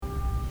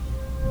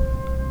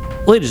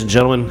Ladies and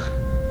gentlemen,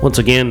 once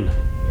again,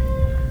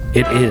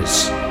 it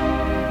is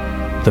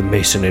the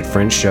Mason and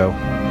Friends Show,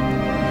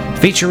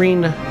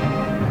 featuring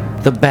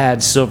the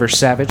Bad Silver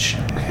Savage,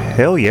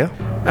 Hell yeah.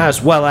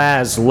 as well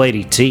as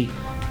Lady T,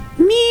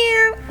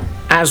 meow,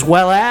 as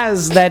well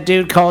as that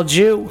dude called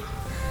you,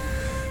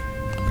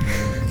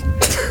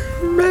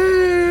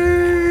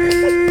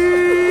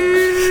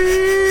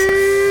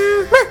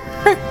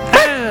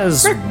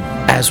 as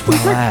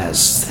well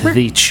as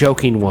the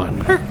choking one.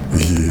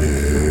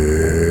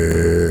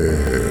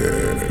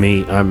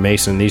 Me, I'm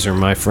Mason. These are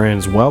my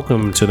friends.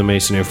 Welcome to the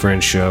Mason and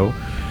Friends Show.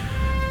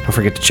 Don't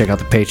forget to check out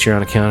the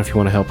Patreon account if you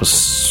want to help us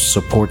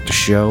support the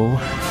show.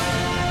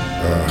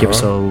 Give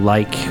us a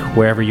like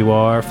wherever you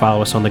are.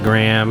 Follow us on the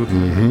gram.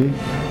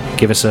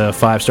 Give us a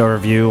 5-star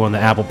review on the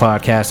Apple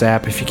Podcast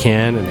app if you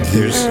can. And if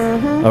there's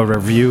a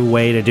review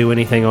way to do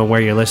anything on where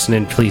you're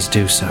listening, please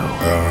do so.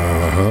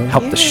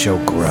 Help the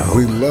show grow.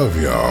 We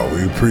love y'all.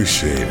 We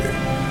appreciate it.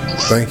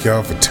 Thank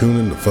y'all for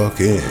tuning the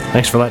fuck in.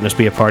 Thanks for letting us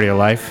be a part of your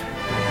life.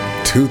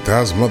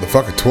 2000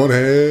 motherfucking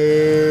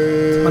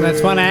 20. When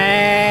that's 20.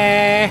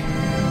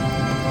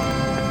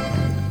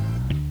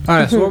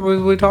 Alright, so what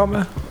were we talking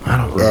about? I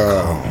don't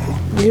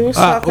know. You was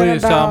talking we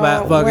was talking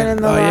about fucking- winning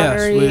the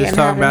lottery we was and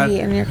talking having about- heat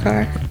in your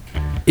car.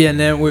 Yeah, and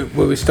then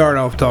we started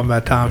off talking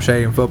about Tom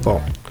Shady and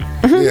football.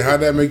 Yeah, how'd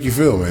that make you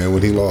feel, man,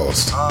 when he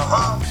lost?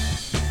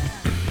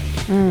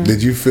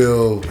 Did you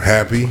feel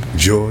happy,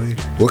 joy?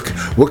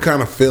 What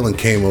kind of feeling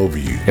came over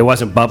you? It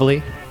wasn't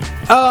bubbly?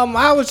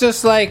 I was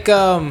just like,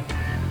 alright,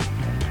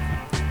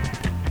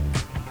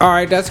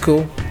 that's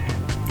cool.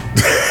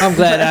 I'm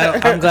glad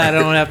I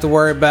don't have to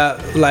worry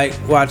about like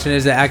watching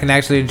this. That I can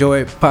actually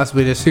enjoy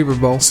possibly the Super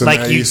Bowl. So Like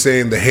now you- you're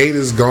saying the hate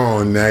is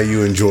gone, now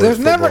you enjoy There's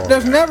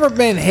football. never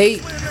been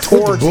hate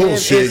towards him.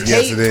 bullshit, It's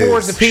yes, hate it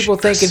towards is. the people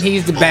thinking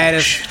he's the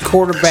baddest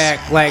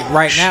quarterback. Like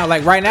right now,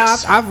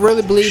 I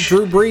really believe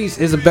Drew Brees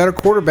is a better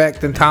quarterback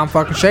than Tom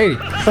fucking Shady.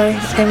 But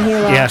and he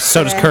lost Yeah,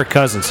 so does today. Kirk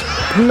Cousins.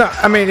 No,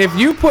 I mean if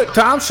you put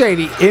Tom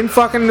Shady in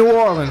fucking New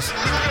Orleans,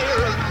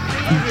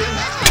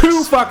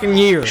 2 fucking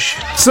years.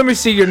 Let me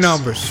see your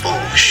numbers.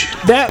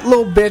 That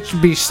little bitch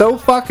would be so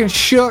fucking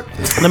shook.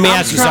 Let me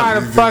ask you I'm something.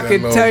 trying to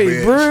fucking That tell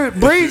little you, bitch.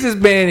 Breeze has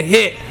been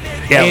hit.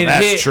 Yeah, and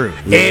that's hit, true.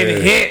 And Yeah,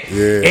 hit.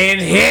 yeah. And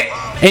hit.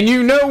 And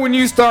you know when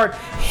you start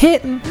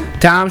hitting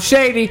Tom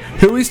Shady,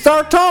 who we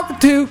start talking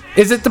to,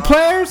 is it the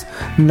players?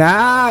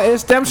 Nah,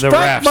 it's them strike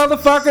refs.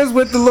 motherfuckers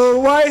with the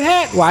little white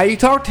hat. Why you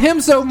talk to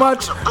him so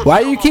much?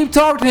 Why you keep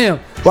talking to him?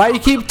 Why you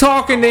keep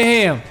talking to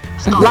him?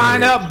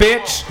 Line up,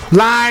 bitch.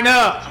 Line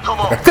up.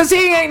 Cause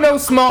he ain't no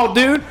small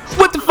dude.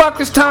 What the fuck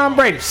is Tom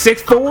Brady?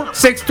 6'4",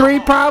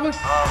 6'3", probably.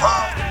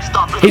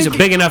 He's a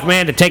big enough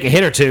man to take a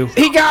hit or two.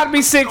 He gotta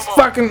be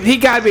he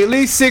gotta be at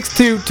least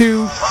 6'2",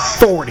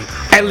 240.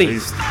 At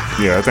least.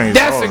 Yeah, I think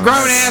That's a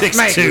grown ass 6'2",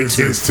 man.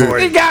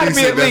 240. He gotta He be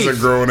said at that's least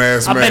a grown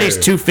ass I man. bet he's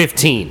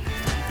 215.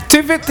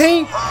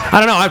 215. I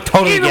don't know. I'm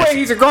totally Either way, guessing.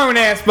 he's a grown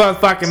ass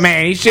motherfucking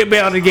man. He should be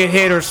able to get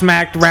hit or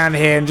smacked around the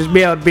head and just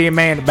be able to be a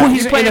man about it. Well,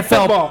 he's an playing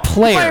NFL football.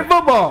 player. He's playing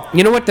football.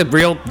 You know what the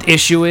real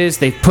issue is?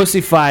 They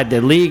pussified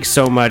the league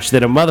so much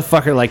that a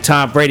motherfucker like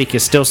Tom Brady can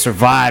still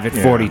survive at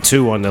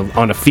 42 on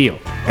the field.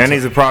 And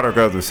he's a product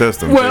of the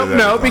system. Well, too,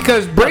 no, that's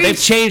because They've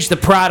Breeze changed the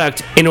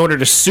product in order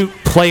to suit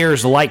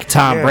players like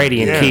Tom Yeah,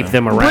 Brady and yeah. keep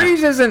them around.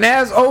 Breeze isn't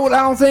as old,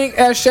 I don't think,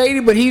 as Shady,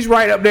 but he's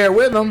right up there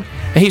with him.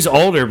 He's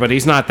older, but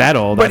he's not that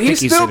old. But I think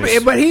he's still, in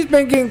his- but he's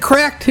been getting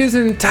cracked his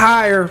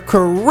entire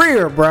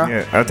career, bro.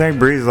 Yeah, I think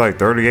Breeze is like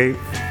 38,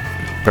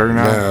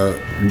 39.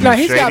 No,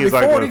 he's gotta Shady's be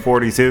like 40. what,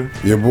 42.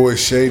 Your boy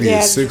Shady Yeah.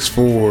 is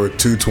 6'4",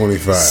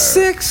 225.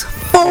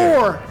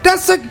 6'4".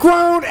 That's a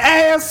grown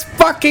ass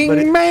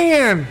fucking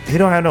man. He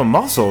don't have no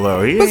muscle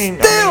though. He But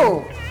ain't.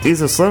 still. He's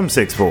a slim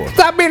 6'4".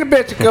 Stop being a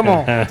bitch and come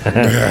on.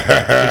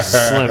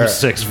 Slim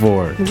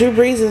 6'4". Drew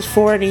Brees is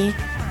 40.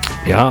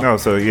 Yeah. No,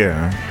 so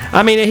yeah.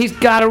 I mean, he's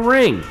got a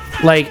ring.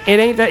 Like, it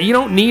ain't that. You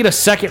don't need a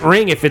second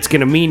ring if it's going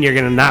to mean you're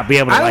going to not be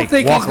able to, I don't like,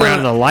 think walk he's around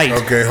in gonna- the light.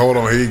 Okay, hold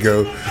on. Here you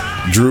go.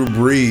 Drew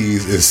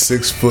Brees is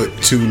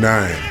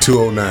 6'2",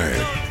 209.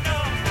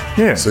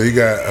 Yeah. So you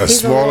got a He's a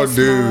smaller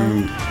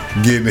little dude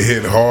getting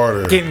hit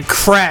harder Getting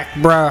cracked,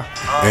 bruh.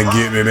 and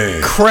getting it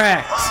in.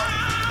 Cracked.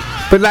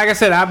 But like I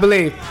said, I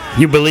believe.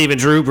 You believe in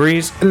Drew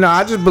Brees? No,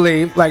 I just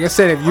believe. Like I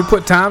said, if you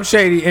put Tom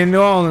Shady in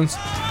New Orleans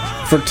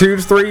for 2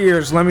 to 3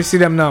 years, let me see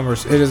them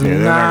numbers. It is they're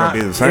not not.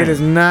 gonna be the same. It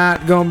is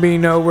not going to be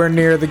nowhere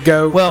near the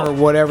GOAT or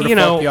whatever the you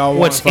know, fuck y'all want.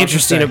 what's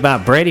interesting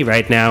about Brady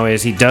right now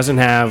is he doesn't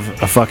have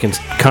a fucking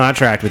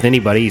contract with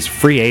anybody. He's a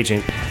free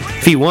agent.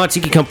 If he wants,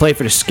 he can come play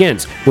for the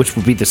Skins, which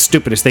would be the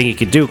stupidest thing he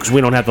could do because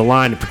we don't have the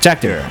line to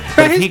protect him.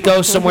 But if he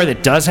goes somewhere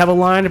that does have a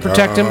line to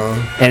protect him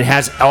and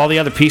has all the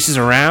other pieces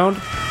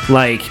around,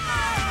 like,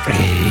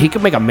 he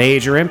could make a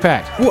major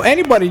impact. Well,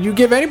 anybody, you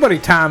give anybody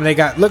time, they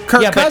got. Look,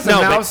 Kirk Cousins.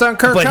 Now all of a sudden,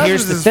 Kirk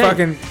Cousins is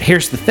fucking.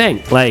 Here's the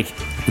thing. Like,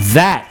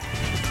 that,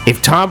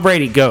 if Tom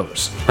Brady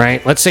goes,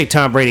 right? Let's say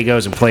Tom Brady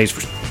goes and plays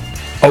for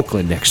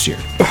Oakland next year.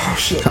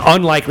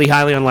 Unlikely,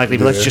 highly unlikely,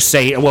 but let's just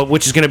say, well,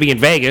 which is going to be in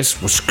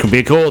Vegas, which could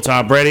be cool.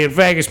 Tom Brady in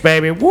Vegas,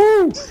 baby.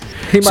 Woo!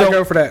 He might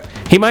go for that.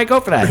 He might go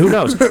for that. Who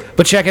knows?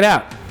 But check it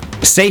out.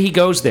 Say he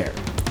goes there.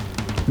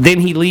 Then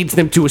he leads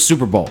them to a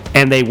Super Bowl,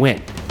 and they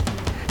win.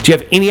 Do you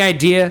have any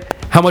idea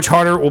how much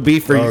harder it will be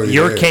for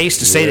your case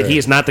to say that he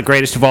is not the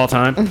greatest of all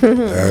time? Do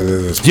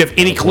you have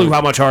any clue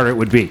how much harder it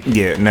would be?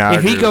 Yeah, no.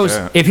 If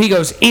he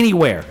goes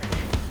anywhere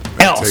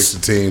else Takes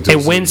the team to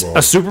and the wins Super Bowl.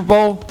 a Super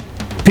Bowl,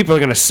 people are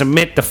going to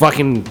submit the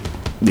fucking.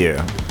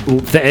 Yeah.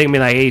 I mean,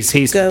 like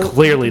he's Goat.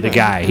 clearly the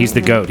guy. He's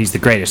the GOAT. He's the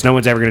greatest. No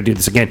one's ever going to do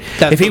this again.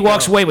 That's if he the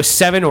walks goat. away with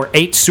 7 or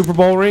 8 Super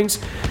Bowl rings,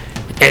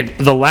 and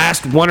the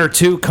last 1 or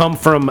 2 come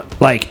from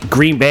like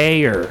Green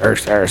Bay or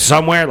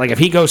somewhere, like if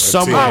he goes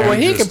somewhere, Oh, well,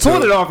 he can just pull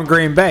took- it off in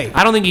Green Bay.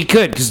 I don't think he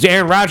could because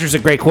Aaron Rodgers is a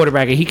great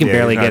quarterback and he can Yeah,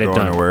 barely he's not get it going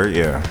done. nowhere,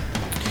 yeah.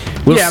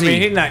 We'll yeah, see. I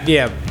mean, he's not.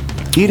 Yeah,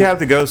 He'd have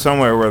to go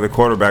somewhere where the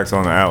quarterback's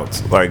on the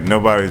outs. Like,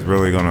 nobody's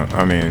really going to,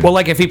 I mean. Well,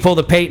 like if he pulled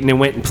a Peyton and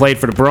went and played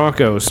for the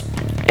Broncos,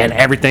 and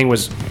everything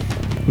was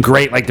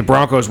great, like the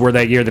Broncos were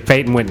that year that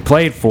Peyton went and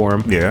played for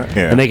him. Yeah.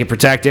 And they can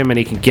protect him, and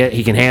he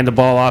can hand the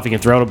ball off, he can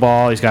throw the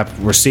ball, he's got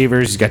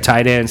receivers, he's got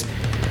tight ends,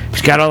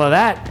 he's got all of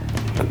that.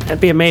 That'd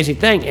be an amazing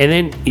thing. And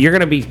then you're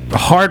going to be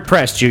hard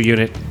pressed, Jew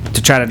Unit,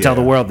 to try to tell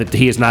the world that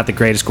he is not the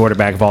greatest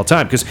quarterback of all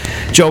time. Because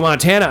Joe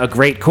Montana, a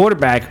great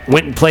quarterback,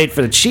 went and played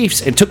for the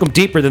Chiefs and took them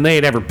deeper than they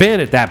had ever been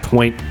at that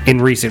point in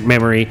recent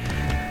memory.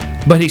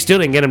 But he still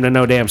didn't get him to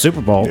no damn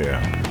Super Bowl.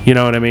 Yeah. You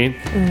know what I mean?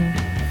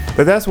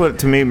 But that's what,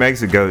 to me,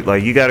 makes it go.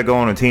 Like, you got to go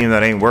on a team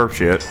that ain't worth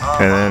shit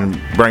and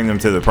then bring them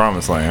to the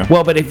promised land.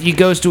 Well, but if he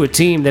goes to a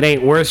team that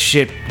ain't worth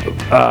shit,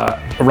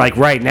 like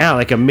right now,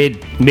 like a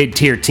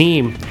mid-tier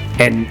team,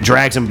 and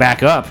drags him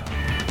back up,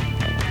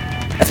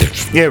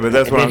 Yeah, but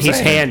that's what then I'm he's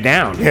saying. hand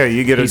down. Yeah,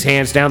 you get he's a,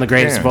 hands down the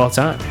greatest Yeah. of all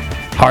time.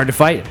 Hard to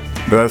fight it.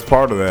 But that's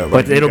part of that. Like,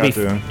 But you it'll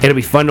got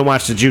be fun to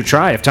watch the Jew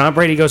try. If Tom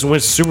Brady goes and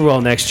wins the Super Bowl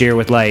next year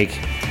with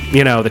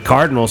the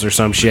Cardinals or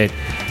some shit,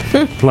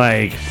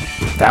 like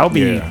that would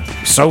be Yeah.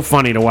 so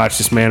funny to watch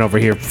this man over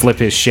here flip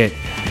his shit,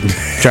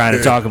 trying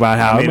to talk about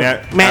how I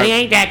mean, he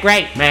ain't that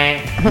great,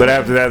 man. But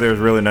after that, there's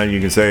really nothing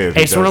you can say. If he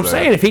That's what does I'm that.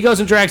 saying. If he goes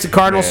and drags the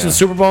Cardinals to Yeah. the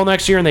Super Bowl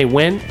next year and they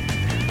win,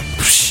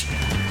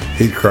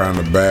 He'd cry in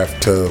a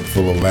bathtub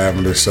full of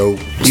lavender soap.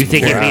 you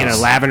think he'd be in a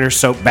lavender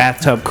soap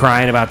bathtub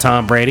crying about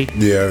Tom Brady?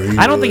 Yeah, he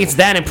I don't would. think it's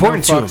that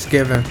important to fucks him.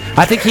 given.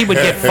 I think he would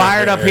get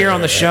fired up here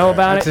on the show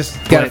about it. Just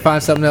gotta but-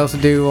 find something else to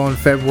do on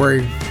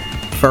February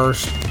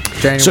 1st,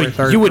 January So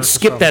 31st. you would or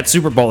skip something. that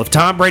Super Bowl if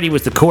Tom Brady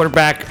was the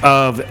quarterback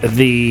of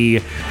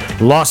the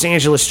Los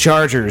Angeles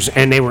Chargers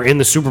and they were in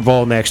the Super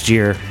Bowl next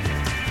year.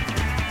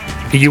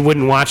 You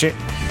wouldn't watch it?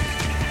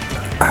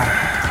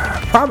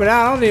 Probably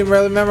not. I don't even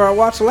really remember. I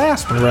watched the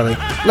last one. Really,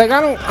 like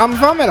if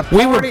I'm at a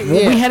party,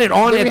 We had it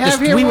on Do at we this. have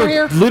here, We one were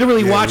here?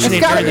 literally watching It's it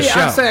gotta during the be.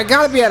 I show. say I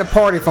gotta be at a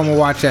party if I'm gonna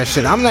watch that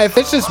shit. I'm not. If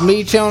it's just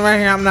me chilling right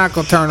here, I'm not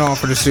gonna turn on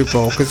for the Super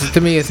Bowl because to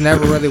me it's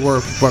never really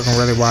worth fucking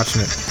really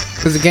watching it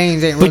because the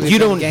games ain't. But really you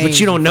been don't. games. But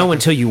you don't know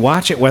until you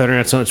watch it whether or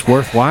not it's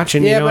worth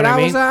watching. Yeah, you know but what I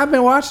mean? I've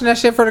been watching that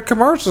shit for the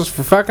commercials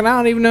for fucking. I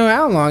don't even know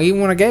how long. Even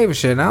when I gave a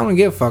shit, I don't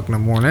give a fuck no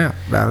more now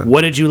about it.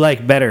 What did you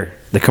like better,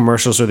 the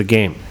commercials or the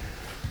game?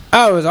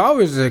 Oh, it was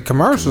always the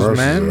commercials,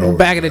 man. are Well,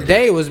 back in the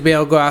day, it was be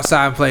able to go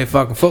outside and play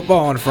fucking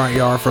football in the front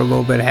yard for a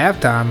little bit at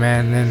halftime,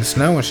 man, and then the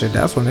snow and shit.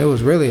 That's when it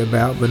was really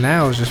about. But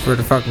now it's just for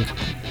the fucking.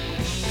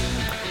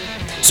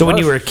 So when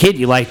you were a kid,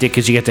 you liked it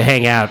because you get to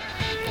hang out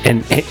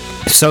and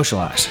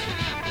socialize.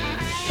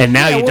 And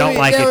now you don't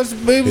like it.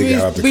 He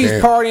got out the We was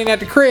camp. partying at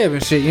the crib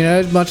and shit. You know,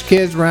 there's a bunch of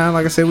kids around.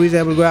 Like I said, we was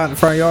able to go out in the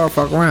front yard and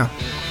fuck around.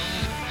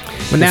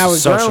 But now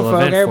It's a we're social grown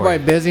folk. event for Everybody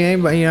you. busy, ain't?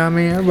 You know what I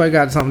mean? Everybody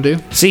got something to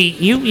do. See,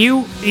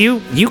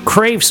 you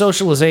crave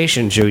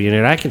socialization, Julian,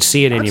 and I can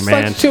see it in I you, just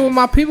man. like to chill with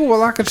my people.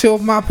 Well, I can chill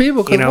with my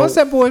people. Cause You know- once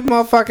that boy's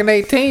motherfucking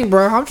 18,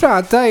 bro, I'm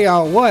trying to tell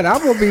y'all what,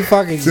 I'm gonna be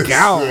fucking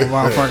gone,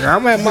 motherfucker.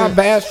 I'm at my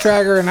bass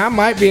tracker and I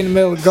might be in the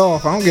middle of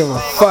golf. I don't give a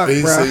fuck,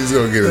 He bro. said he's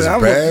gonna get his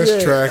I'm bass yeah,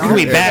 tracker. You gonna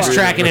be Yeah. bass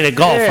tracking in a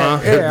golf, Yeah,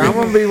 huh? yeah, I'm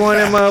gonna be one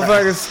of them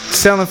motherfuckers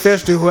selling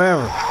fish to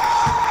whoever.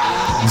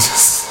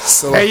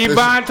 So Hey, you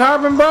buying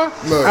tarpon, bro?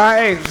 Look.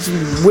 Hey,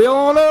 wheel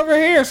on over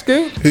here,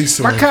 Scoot. He's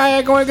My selling,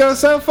 kayak only goes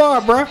so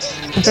far, bro.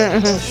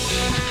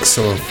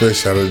 selling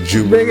fish out of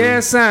Jubilee. Big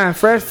ass sign,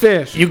 fresh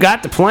fish. You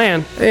got the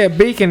plan, Yeah,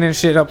 beacon and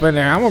shit up in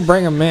there. I'm gonna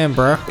bring them in,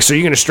 bro. so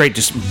you're gonna straight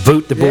just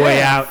boot the boy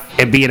Yeah. out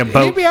and be in a He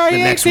boat be the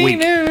already next 18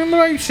 week. then. I'm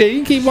like, shit, you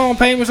can keep on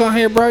payments on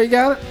here, bro. You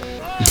got it?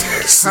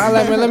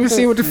 Let me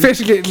see what the fish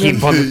getting.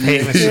 Keep on the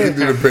payments. Yeah,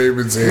 do the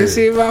payments Let me here.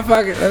 see if I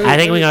fucking. I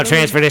think we're gonna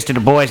transfer this to the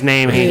boy's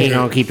name. He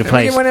gonna keep the Let me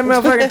place. get one of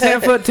them motherfucking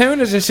 10-foot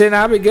tunas and shit, and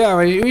I'll be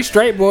good. We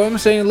straight, boy. I'm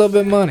seeing a little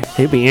bit of money.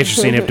 It'd be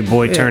interesting if the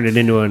boy turned it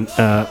into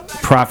a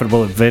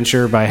profitable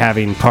adventure by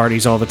having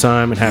parties all the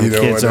time and having You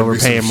know kids what? over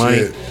That'd be paying some money.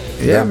 shit.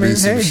 Yeah, That'd be man,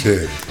 some hey.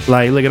 shit.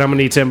 Like, look at, I'm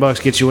gonna need $10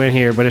 to get you in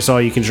here, but it's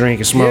all you can drink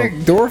and smoke.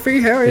 Yeah, Dorothy,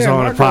 hell yeah. It's on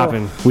my and girl.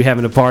 popping. We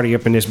having a party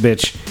up in this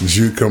bitch. Did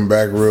you come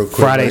back real quick?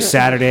 Friday, Like,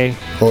 Saturday.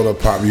 Hold up,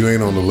 Pop. You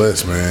ain't on the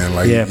list, man.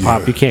 Like, Yeah,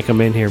 Pop, you can't come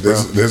in here, bro.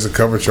 There's a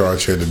cover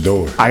charge here at the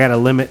door. I got a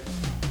limit.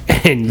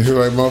 and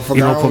You're like, motherfucker,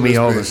 you I don't put own me this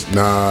over. bitch.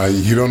 Nah,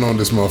 you don't own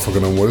this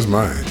motherfucker no more. It's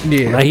mine.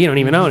 Yeah. Like, you don't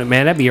even own it,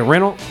 man. That'd be a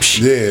rental. Psh,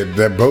 Yeah,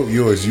 that boat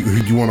yours.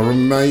 You want to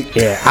room tonight?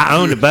 yeah, I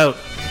own the boat.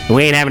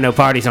 We ain't having no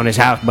parties on this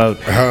houseboat.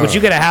 Would you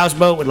get a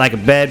houseboat with like a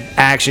bed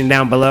action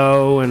down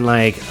below and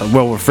like a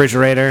little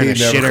refrigerator and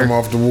He a never shitter come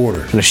off the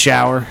water. and a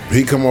shower?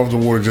 He come off the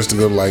water just to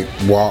go like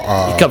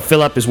Come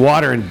fill up his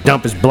water and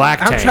dump his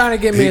black I'm tank. trying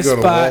to get me he a go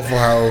to spot. Waffle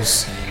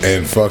House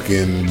and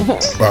fucking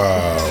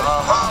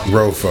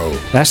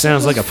Rofo. That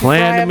sounds like a plan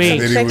to Fry up me.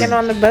 some He chicken would-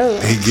 on the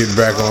boat. He get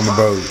back on the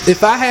boat.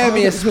 If I had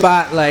me a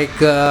spot like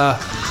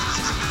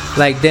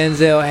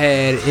Denzel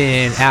had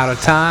in Out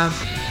of Time,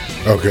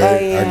 Okay, Oh,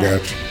 yeah. I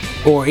got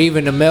you. or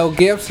even the Mel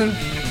Gibson,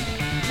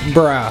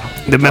 bruh.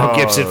 The Mel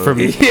Gibson from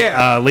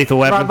Yeah. Lethal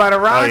Right Weapon. by the Oh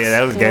rocks. yeah,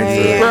 that was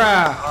gangster.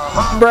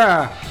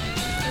 Yeah.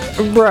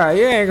 Bruh,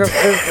 you ain't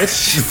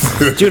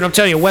gonna. Dude, I'm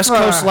telling you, West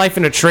Coast Bruh. life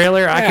in a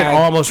trailer, I could God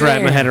almost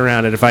wrap my damn. head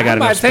around it if I got I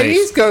enough might take space.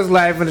 East Coast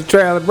life in the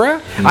trailer,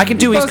 bruh. I can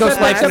do East Coast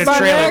Post life that in a by the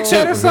trailer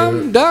exit or too.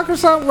 something, duck or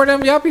something, where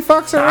them yuppie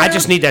fucks around. I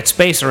just need that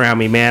space around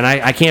me, man.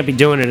 I can't be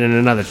doing it in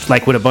another,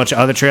 like with a bunch of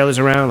other trailers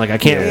around. Like I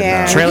can't,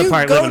 Yeah. trailer You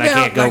park go living, I down-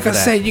 can't go like for I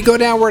that. said, you go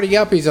down where the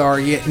yuppies are,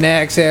 you get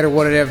Nag's Head or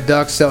whatever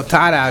ducks sell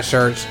tie-dye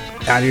shirts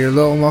out of your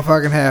little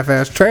motherfucking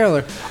half-ass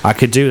trailer, I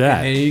could do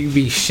that. and you can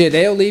be shit.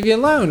 They'll leave you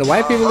alone. The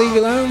white people leave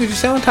you alone because you're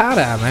selling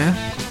tie-dye, man.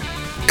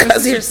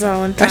 Because you're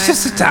so That's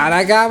just a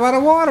tie-dye guy by the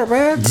water,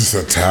 man. Just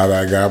a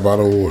tie-dye guy by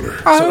the water.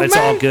 So it's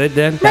all good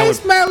then? That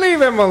would- Man,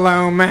 leave him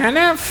alone,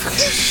 man.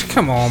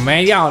 Come on,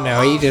 man. Y'all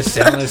know he just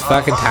selling his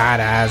fucking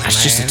tie-dyes, man.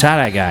 It's just a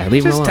tie-dye guy.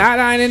 Leave him Just alone.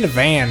 tie-dyeing in the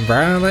van,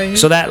 bro. Like,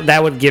 So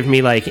that would give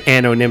me like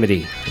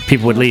anonymity.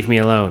 People would leave me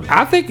alone.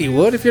 I think you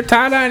would if you're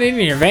tie-dyeing in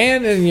your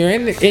van and you're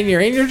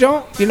in your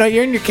joint. You know,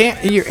 you're in your camp,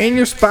 you're in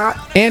your spot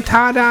and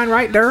tie-dyeing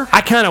right there.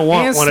 I kind of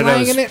want And one of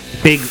those slanging it.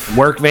 big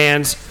work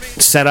vans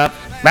set up.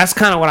 That's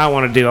kind of what I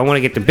want to do. I want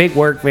to get the big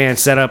work van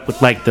set up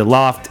with like the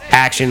loft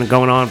action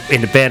going on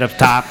in the bed up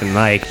top, and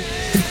like,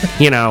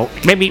 you know,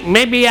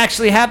 maybe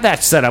actually have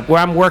that set up where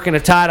I'm working a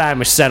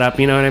tie-dye set up.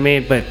 You know what I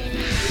mean? But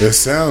It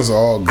sounds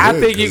all good. I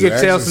think you 'cause it could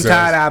sell actually some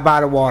tie-dye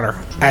by the water.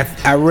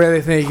 I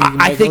really think you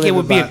can I make think a it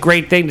would be a living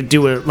great thing to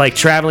do a like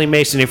traveling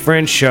Mason and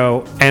Friends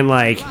show and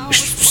like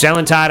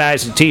selling tie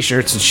dyes and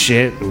T-shirts and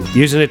shit, and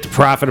using it to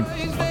profit,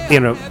 you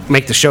know,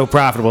 make the show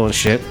profitable and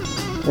shit.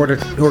 or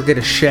get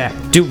a shack.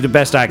 Do the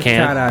best I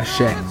can. Tie-dye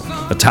shack.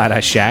 A tie dye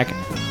shack.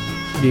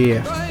 Yeah.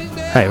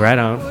 Hey, right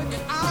on.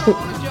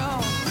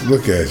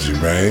 Look at you,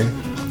 man.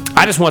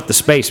 I just want the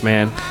space,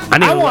 man. I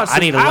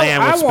need a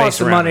land with I want space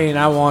some around. money, and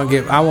I want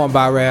to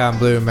buy Red Hot and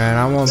Blue, man.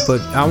 I want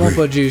to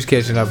put Juice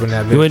Kitchen up in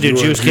that You want bitch. to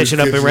do Juice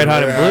Kitchen up in Red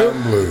Hot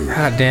and Blue?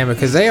 God damn it,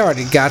 because they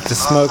already got the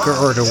smoker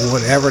or the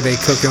whatever they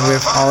cooking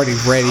with already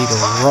ready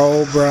to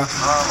roll, bro.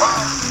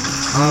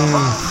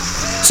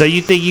 So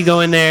you think you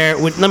go in there?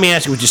 Let me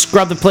ask you: would you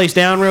scrub the place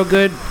down real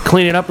good,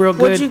 clean it up real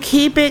good? Would you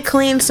keep it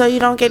clean so you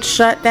don't get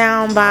shut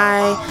down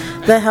by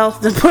the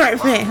health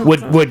department?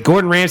 Would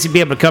Gordon Ramsay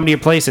be able to come to your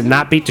place and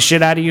not beat the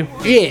shit out of you?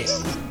 Yeah.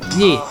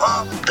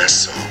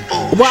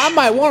 Well, I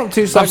might want them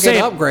to, so I can get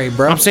an upgrade,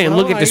 bro. I'm saying,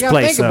 look at this You gotta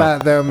place. Think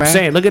about it, though, man. I'm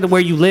saying, look at where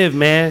you live,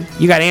 man.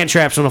 You got ant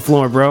traps on the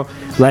floor, bro.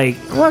 Like,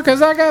 Well,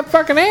 because I got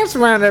fucking ants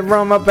around that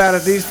roam up out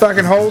of these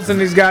fucking holes in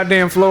these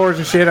goddamn floors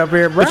and shit up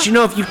here, bro. but you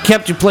know, if you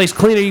kept your place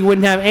cleaner, you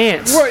wouldn't have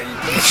ants. What?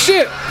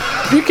 Shit.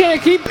 You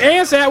can't keep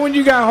ants out when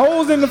you got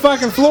holes in the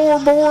fucking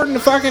floorboard and the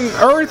fucking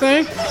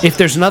everything. If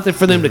there's nothing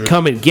for them to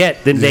come and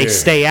get, then they Yeah.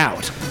 stay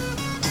out.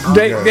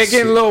 They Yeah, getting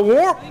shit. a little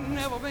warm.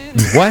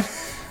 What?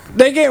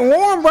 They getting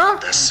warm, bro.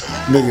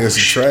 Nigga, it's a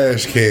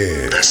trash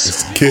can.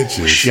 It's the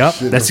kitchen. Yep,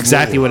 Shit that's the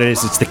exactly floor. what it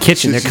is. It's the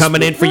kitchen. They're Shit,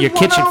 coming in for your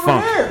There's one kitchen over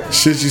funk. there.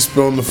 Shit you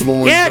spill on the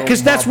floor. Yeah, and because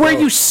don't that's mop where up.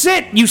 you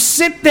sit. You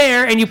sit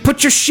there and you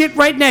put your shit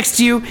right next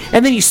to you,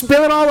 and then you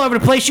spill it all over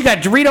the place. You got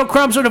Dorito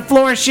crumbs on the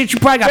floor and shit. You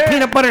probably got Yeah.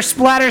 peanut butter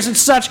splatters and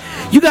such.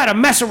 You got to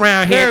mess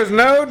around here. There's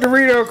no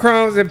Dorito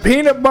crumbs and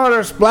peanut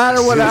butter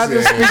splatter when I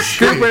just be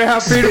scooping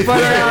out peanut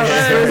butter out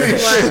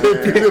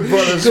of Peanut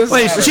butter.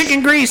 Wait, it's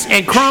chicken grease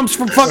and crumbs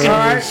from fucking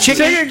Alright,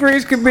 chicken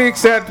grease could be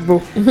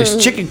acceptable.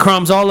 There's chicken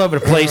crumbs all over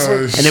the place, Oh,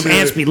 and them shit.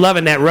 ants be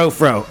loving that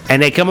rofro,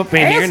 and they come up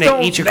in here and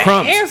they eat your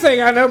crumbs. Ants ain't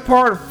got no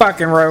part of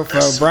fucking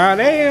Rofo, bro.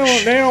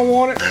 They don't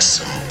want it.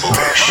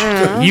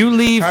 You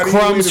leave How do you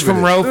crumbs wait a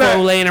from minute? rofo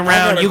Look, laying I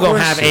around, got a you gonna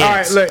have question. All right,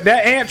 ants. look,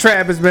 that ant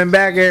trap has been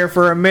back there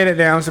for a minute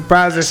now. I'm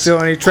surprised there's still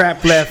any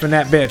trap left in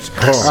that bitch.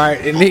 All right,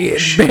 it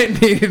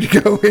needed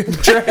to go in the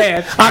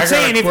trash. I'm got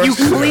saying a if you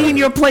question, clean though.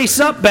 your place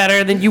up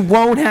better, then you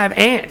won't have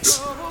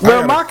ants.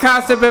 Well, my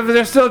concept, if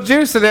there's still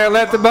juice in there,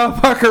 let the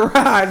motherfucker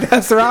ride.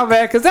 That's where I'm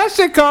at, because that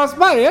shit costs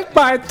money. That's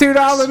probably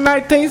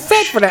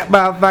 $2.19 for that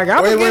motherfucker.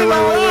 I'm Wait, gonna get it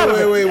all out of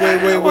it.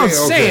 wait. I'm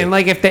saying,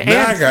 like, if the Now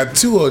I ants. got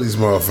two of these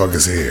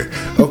motherfuckers here.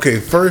 Okay,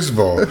 first of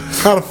all,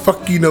 how the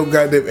fuck you know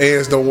goddamn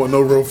ants don't want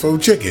no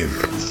Rofo chicken?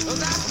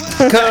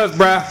 Cause,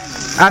 bruh,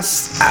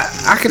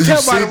 I can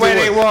tell by the way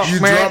they walk,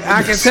 You man. dropped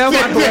I it. can tell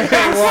by the way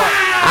they walk.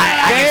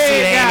 I can see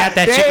they ain't got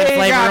that chicken They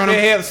flavor got on the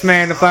them. hips,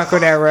 man, to fuck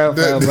with that Rofo,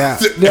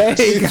 bro.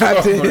 They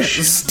got the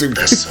hips. Stupid.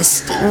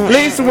 At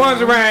least the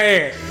ones around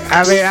here.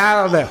 I mean, I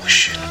don't know.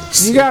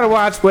 You gotta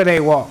watch where they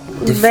walk.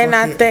 They're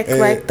not thick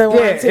like the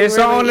Yeah, ones who it's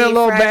really on their eat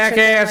little fried back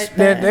chicken ass.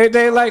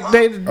 like that.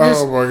 They just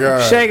Oh my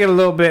God. shake it a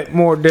little bit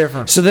more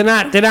different. So they're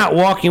not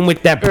walking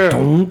with that. Their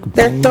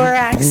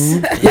thorax.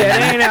 Yeah,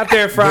 they ain't out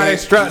there Friday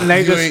strutting.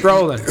 They You just ain't-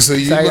 strolling. So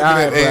you Say, looking all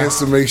at right, bro. ants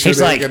to make sure It's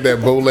they like- got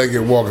that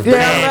bow-legged walk. If Yeah, they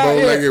got a yeah.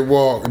 bow-legged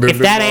walk, then If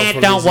them that ant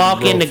motherfuckers don't is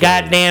walk in the rough.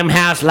 goddamn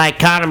house like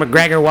Conor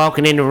McGregor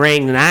walking in the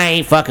ring, then I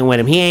ain't fucking with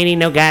him. He ain't eating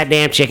no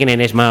goddamn chicken in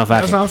this That's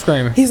what motherfucker. I'm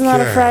screaming. He's not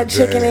a God fried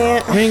chicken damn.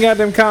 ant. We ain't got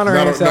them counter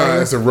No, ants out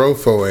here. it's a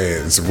rofo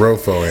ant. It's a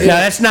rofo ant. No,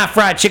 that's not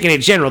fried chicken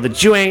in general.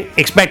 That you ain't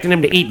expecting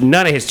him to eat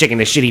none of his chicken.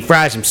 The shit he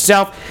fries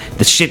himself.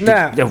 The shit,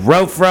 No. the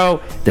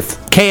Rofro, the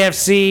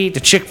KFC, the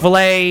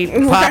Chick-fil-A,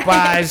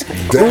 Popeyes,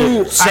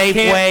 Ooh,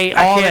 Safeway,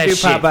 all I can't that do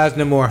shit. Popeyes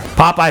no more.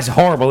 Popeyes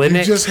horrible, isn't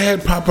You it? just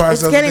had Popeyes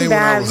It's the other getting day when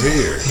I bad. was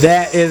here.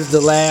 That is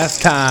the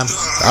last time.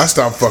 I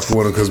stopped fucking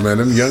with them because, man,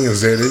 them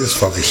youngins there, they just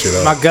fucking shit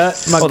up. My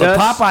gut, my Well, the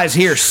guts. Popeyes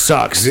here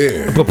sucks.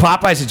 Yeah. But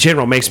Popeyes in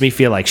general makes me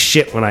feel like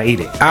shit when I eat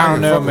it. I don't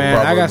can know, fuck with man. I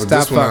Popeyes, gotta but stop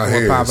this one out fucking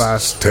with here is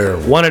Popeyes.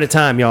 terrible. One at a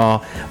time,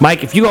 y'all.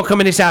 Mike, if you gonna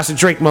come in this house and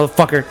drink,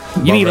 motherfucker,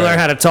 you need to bad. learn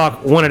how to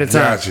talk one at a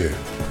time. Gotcha.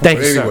 Thank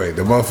But you, sir. anyway,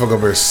 the motherfucker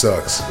over there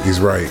sucks. He's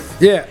right.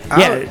 Yeah,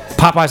 Yeah,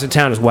 Popeyes in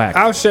town is whack.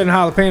 I was shitting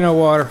jalapeno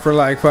water for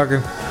like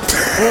fucking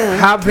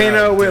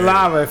jalapeno with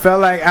lava. It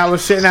felt like I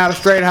was shitting out a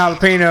straight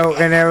jalapeno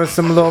and there was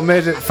some little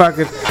midget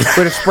fucking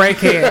with a spray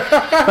can.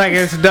 Like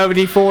it's a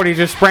WD-40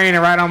 just spraying it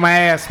right on my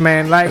ass,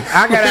 man. Like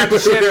I got out the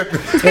shitter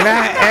and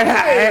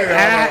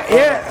I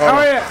yeah,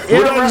 oh yeah.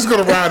 We're not just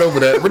gonna ride over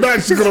that. We're not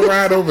just gonna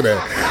ride over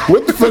that.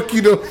 What the fuck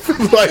you doing?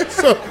 Like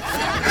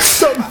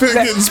something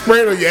getting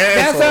sprayed on your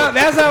ass.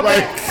 That's how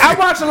Like, I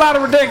watch a lot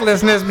of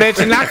ridiculousness, bitch,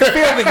 and I can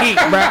feel the heat,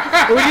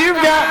 bro. When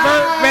you've got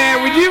burnt,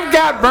 man, when you've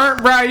got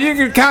burnt, bro, you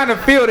can kind of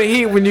feel the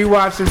heat when you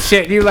watch some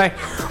shit. You like,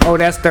 oh,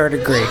 that's 3rd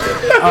degree.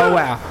 Oh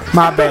wow,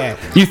 my bad.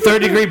 You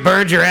 3rd-degree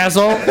burned your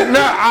asshole?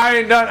 No, I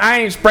ain't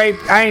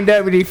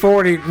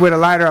WD-40 with a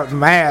lighter up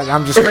my ass.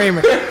 I'm just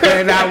screaming.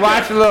 And I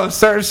watch a little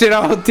certain shit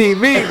on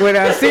TV. When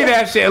I see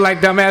that shit, like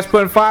dumbass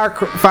putting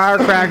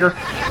firecracker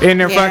in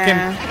their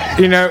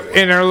fucking, in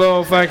their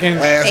little fucking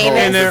Asshole,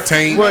 in their the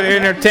taint.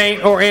 in their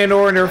taint or in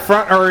their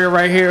front area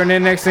right here. And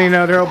then next thing you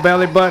know, their whole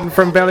belly button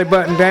from belly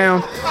button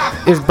down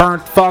is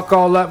burnt fuck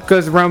all up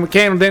because the Roman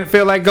candle didn't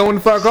feel like going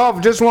the fuck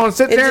off. Just want to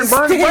sit It there and just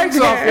burn the stayed brakes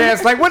off your there.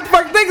 ass. Like what the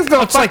fuck you think it's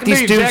gonna Looks like fucking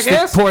these do, dudes that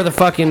jackass? pour the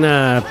fucking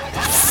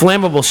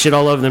flammable shit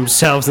all over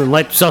themselves and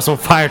light themselves on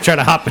fire trying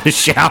to hop in the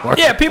shower.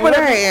 Yeah, people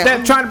Right.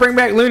 that trying to bring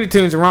back Looney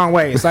Tunes the wrong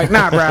way. It's like,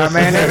 nah, bro,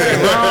 man,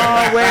 that's the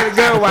wrong way to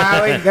go,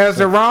 Wiley. That's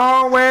the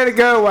wrong way to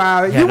go,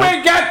 Wiley. You no.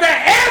 ain't got the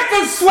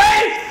answers,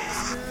 Sway.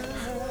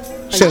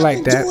 Shit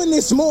like that. Doing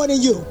this more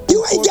than you.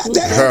 You ain't got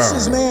the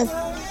answers, man.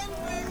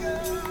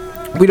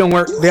 We don't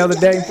work the other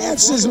day.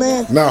 Answers,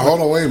 man. Now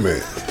hold on, wait a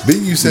minute.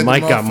 Then you said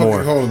Mike the got motherfucking-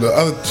 more. Hold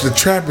on, the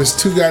trap is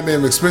too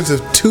goddamn expensive.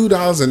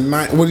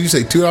 $2.09. What did you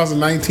say?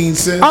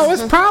 $2.19. Oh,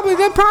 it's probably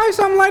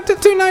something like the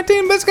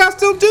 219, but it's got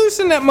still juice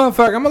in that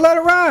motherfucker. I'm gonna let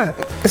it ride.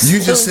 You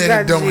just said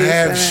got it don't juice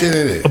have in it. shit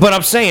in it. But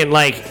I'm saying,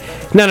 like,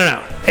 no.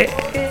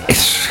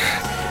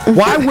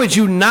 Why would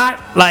you not,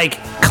 like,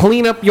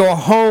 clean up your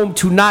home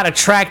to not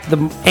attract the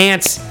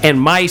ants and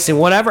mice and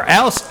whatever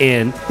else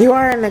in? You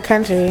are in the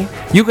country.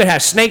 You could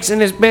have snakes in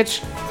this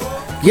bitch.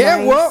 Yeah,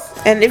 Mice. well,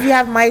 And if you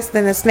have mice,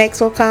 then the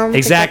snakes will come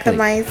Exactly. to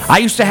get the mice. I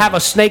used to have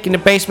a snake in the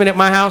basement at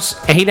my house,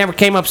 and he never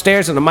came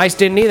upstairs, and the mice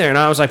didn't either. And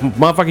I was like,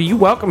 "Motherfucker, you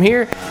welcome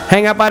here?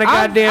 Hang out by the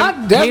I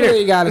goddamn definitely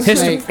heater." got a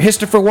snake.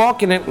 Christopher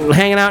walking and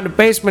hanging out in the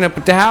basement up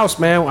at the house,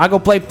 man. I go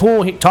play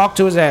pool. He talk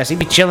to his ass. He'd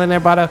be chilling there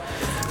by the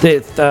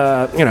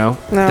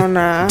No,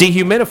 no.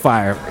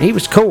 dehumidifier. He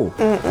was cool.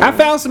 I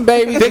found some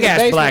babies. Big in the ass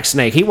basement. black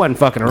snake. He wasn't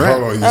fucking Hold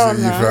around. on, you said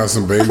you found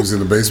some babies in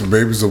the basement.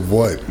 Babies of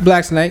what?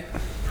 Black snake.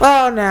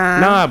 Oh, no.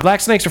 Nah, black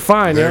snakes are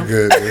fine, They're yo.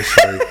 good. They're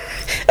straight.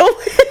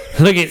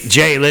 Look at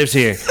Jay lives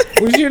here.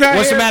 Was you not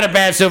What's the here? matter,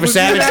 Bad Silver Was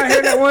you not Savage?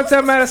 here that one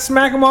time I had to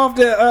smack him off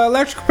the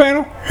electrical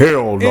panel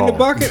Hell no. in the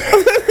bucket?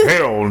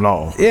 Hell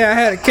no. Yeah, I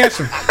had to catch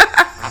him.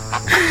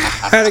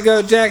 I had to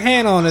go jack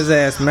hand on his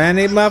ass, man.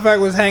 That motherfucker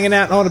was hanging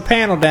out on the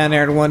panel down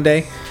there one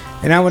day.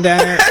 And I went down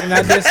there and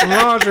I did some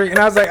laundry. And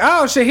I was like,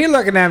 oh shit, he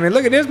looking at me.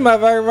 Look at this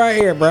motherfucker right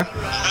here, bro.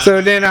 So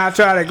then I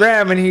tried to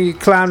grab him and he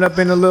climbed up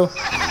in the little,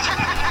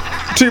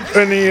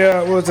 in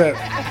the, what was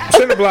that?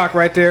 Cinder block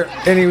right there.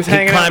 And he was He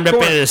hanging climbed out up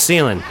the into the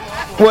ceiling.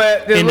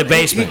 well, in the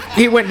basement.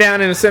 He went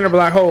down in the cinder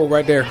block hole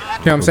right there. You know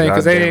what I'm saying?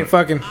 Because they goddamn didn't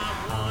fucking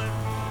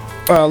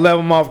level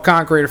him off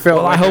concrete or fill.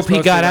 Well, I hope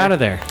he got out of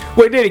there.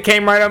 Well, he did. He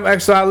came right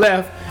up. So I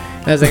left.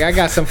 And I was like, I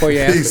got something for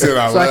you. He said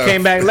I so I left.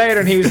 came back later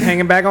and he was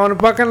hanging back on the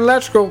fucking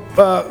electrical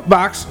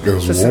box. It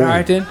was So I said, warm. all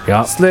right then.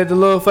 Yup. Slid the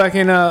little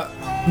fucking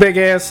big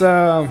ass.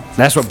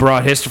 That's what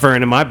brought Christopher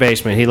into my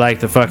basement. He liked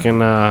the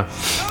fucking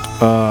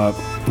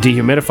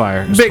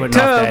dehumidifier. Just Big putting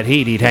tub. off that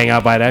heat. He'd hang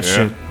out by that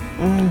shit.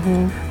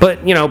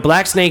 But, you know,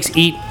 black snakes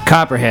eat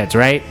copperheads,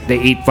 right?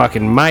 They eat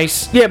fucking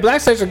mice. Yeah,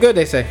 black snakes are good.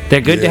 They say.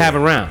 They're good to Yeah. have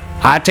around.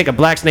 I'd take a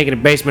black snake in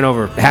the basement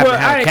over having Well,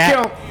 to have I a didn't cat.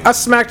 kill him. I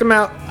smacked him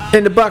out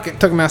in the bucket.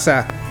 Took him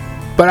outside.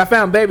 But I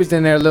found babies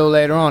in there a little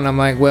later on. I'm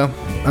like, well,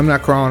 I'm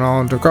not crawling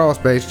on the crawl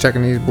space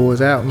checking these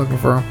boys out, looking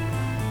for them.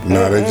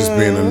 No, they just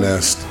be in a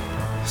nest.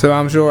 So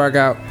I'm sure I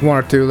got one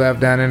or two left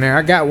down in there.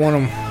 I got one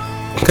of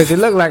them because it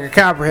looked like a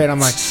copperhead. I'm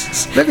like,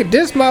 look at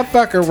this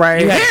motherfucker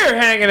right here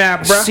hanging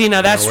out, bro. See,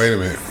 now that's Now, wait a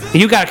minute.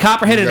 you got a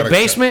copperhead in got the a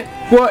basement.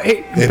 Well,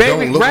 don't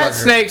baby look rat like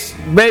snakes,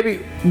 baby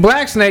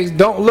black snakes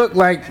don't look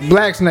like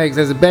black snakes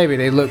as a baby.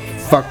 They look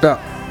fucked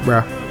up,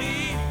 bro.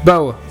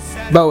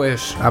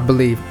 Boa-ish, I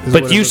believe. is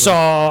But what it you looks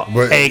saw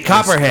But a it's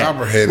copperhead.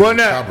 Copperhead. like. Well, is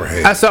no,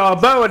 copperhead. I saw a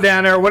boa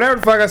down there, whatever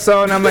the fuck I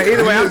saw, and I'm like,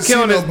 either way, You I'm didn't see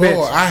killing no this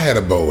boa. bitch. I had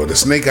a boa. The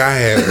snake I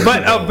had. was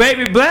But boa. a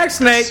baby black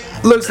snake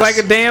looks like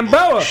a damn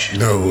boa.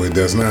 No, it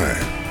does not.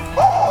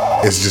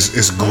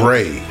 It's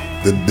gray.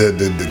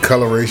 The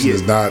coloration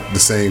is not the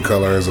same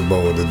color as a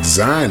boa. The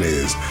design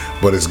is,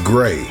 but it's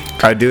gray.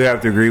 I do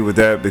have to agree with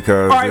that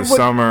because All right, this what-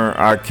 summer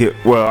I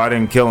I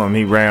didn't kill him.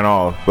 He ran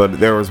off, but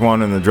there was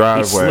one in the He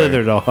driveway.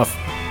 slithered off.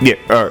 Yeah.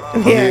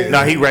 Yeah.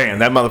 No, he ran.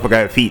 That motherfucker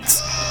had feet.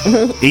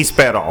 He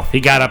sped off. He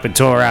got up and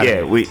tore out.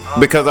 Yeah,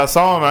 because I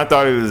saw him, I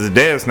thought he was a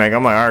dead snake.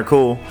 I'm like, all right,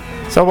 cool.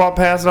 So I walk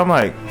past it. I'm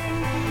like,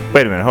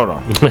 wait a minute, hold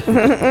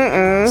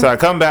on. So I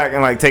come back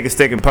and like take a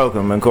stick and poke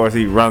him. And of course,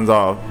 he runs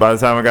off. By the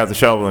time I got the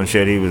shovel and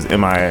shit, he was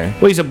MIA.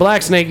 Well, he's a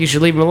black snake. You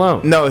should leave him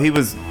alone. No, he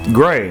was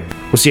gray.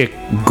 Was he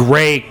a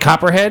gray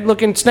copperhead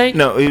looking snake?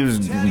 No, he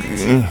was.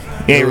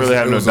 He ain't really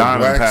have no a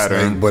diamond black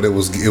pattern. snake, but it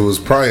was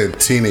probably a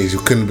teenage. It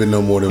couldn't have been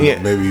no more than Yeah.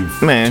 maybe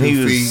Man, 2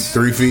 he was- feet,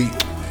 3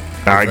 feet.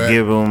 I'd that?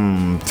 give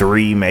him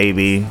 3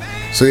 maybe.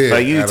 So yeah,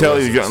 Like you tell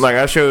you, adolescents. like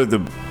I showed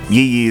the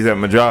yee-yees at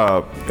my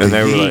job, and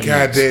they were like,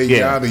 goddamn,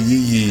 yeah, y'all the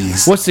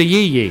yee-yees. What's the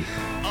yee yee?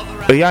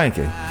 a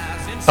Yankee.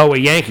 Oh, a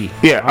Yankee.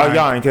 Yeah, All a right.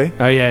 Yankee.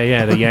 Oh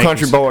yeah, the Yankees.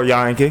 Country boy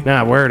Yankee.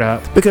 Nah, word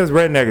up. Because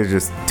redneck is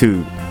just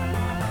too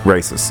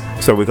racist,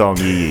 so we call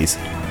them yee-yees.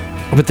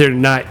 But they're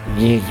not.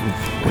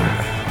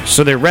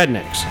 So they're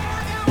rednecks.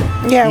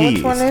 Yeah, Yeez.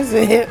 which one is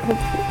it?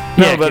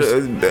 No, Yeah, but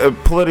 'cause- a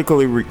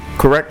politically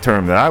correct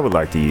term that I would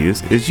like to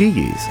use is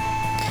yee-yees.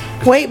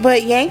 Wait,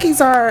 but Yankees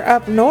are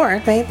up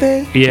north, ain't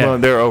they? Yeah. Well,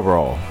 they're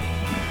overall.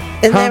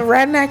 And then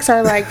rednecks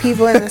are like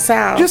people in the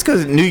south. Just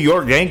because New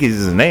York Yankees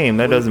is a name,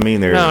 that doesn't mean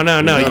they're. no.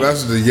 No,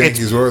 that's what the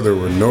Yankees were. They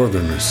were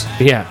Northerners.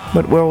 Yeah.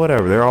 But well,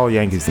 whatever. They're all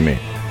Yankees to me.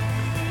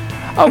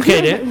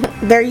 Okay then.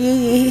 They're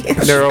yee.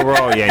 They're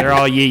overall Yankees. They're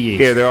all yee yee.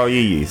 Yeah, they're all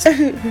yee-yees.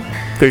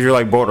 Because you're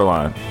like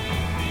borderline.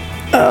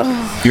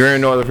 You're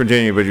in Northern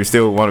Virginia, but you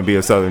still want to be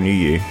a Southern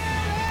yee-yee.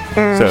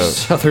 So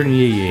Southern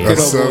yee yee. A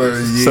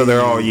Southern yee. so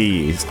they're all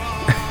yee-yees.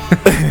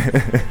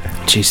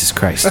 Jesus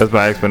Christ. That's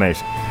my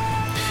explanation.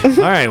 All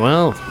right.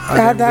 Well.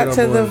 Add that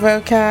to the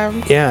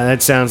vocab Yeah,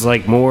 that sounds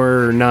like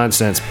more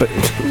nonsense. But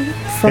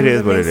from It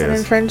is the what it Mason is.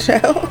 and Friend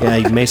show.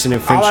 yeah, Mason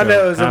and French All I know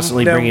show is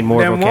constantly them, bringing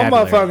more them one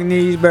vocabulary. motherfucking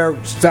knees better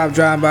stop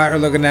driving by her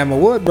looking at my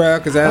wood, bro,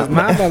 because that's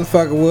my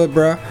motherfucking wood,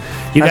 bro.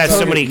 You I got told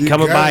somebody you, you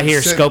coming by gotta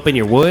here sit- scoping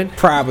your wood?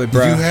 Probably,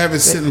 bro. You have it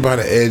sitting by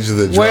the edge of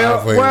the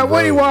driveway. well,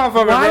 what do you want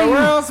from me, Why bro? do you-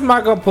 Where else am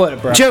I gonna put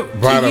it, bro? Joe,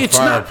 By the it's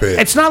fire not, pit.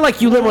 it's not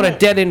like you live on a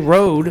dead end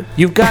road.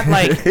 You've got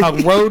like a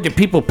road that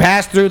people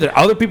pass through, that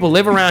other people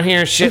live around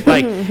here and shit.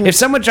 Like, if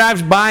someone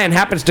drives by and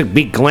happens to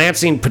be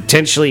glancing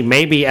potentially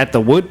maybe at the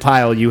wood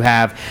pile you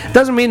have,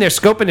 doesn't mean they're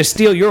scoping to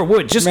steal your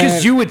wood. Just because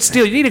Man. you would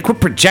steal, you need to quit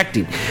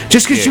projecting.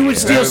 Just because you would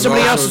steal That is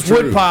somebody also else's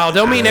true. wood pile,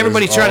 don't mean That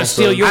everybody's is trying to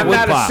also steal your I'm wood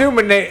not pile.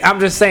 assuming they. I'm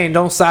just saying,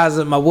 don't size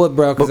up my wood,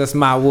 bro, because that's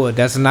my wood.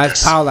 That's a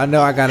nice pile. I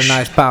know I got a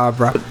nice pile,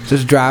 bro.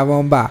 Just drive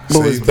on by.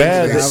 So it's you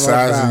bad think that- it's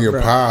sizing your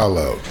Bro. pile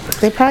up.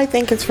 They probably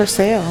think it's for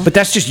sale. But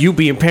that's just you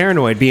being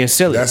paranoid, being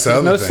silly. That's the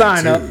other No thing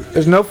sign too. up.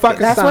 There's no fucking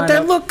That's sign what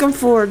they're up. looking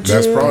for,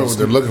 That's Jude. probably what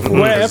they're looking for.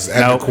 Well, because it's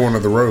at nope. the corner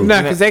of the road.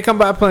 No, because they come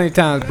by plenty of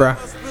times, bro.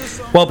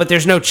 Well, but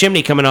there's no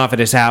chimney coming off at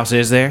his house,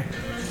 is there?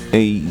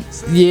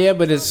 Yeah,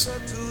 but it's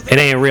It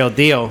ain't a real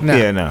deal. no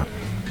Yeah, no.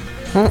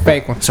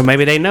 fake one. So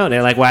maybe they know.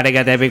 They're like, why they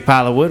got that big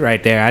pile of wood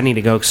right there? I need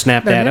to go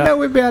snap Now, that you know up.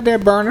 we be out there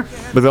burning.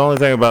 But the only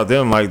thing about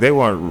them, like, they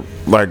want,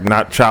 like,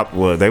 not chopped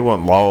wood. They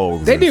want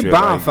logs. They and do shit,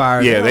 like-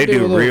 bonfires. yeah, they They do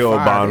don't do a real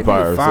little fire. They do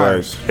bonfires.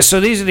 fires. Like, So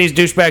these are these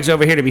douchebags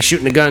over here to be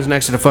shooting the guns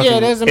next to the fucking. Yeah,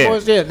 there's some Yeah.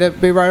 boys. Yeah,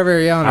 that be right over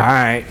here on All it.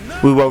 right.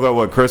 we woke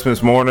up,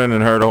 Christmas morning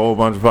and heard a whole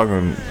bunch of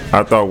fucking,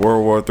 I thought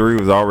World War III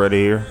was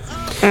already here.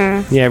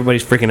 Yeah,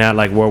 everybody's freaking out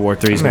like World War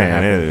III's gonna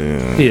Man,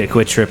 happen. You need to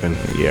quit tripping.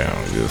 yeah,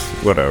 just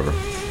whatever.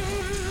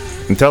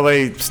 Until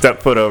they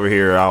step foot over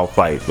here, I'll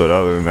fight. But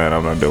other than that,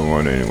 I'm not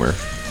going anywhere.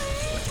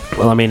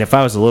 Well, I mean, if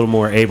I was a little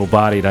more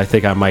able-bodied, I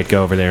think I might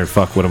go over there and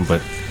fuck with them.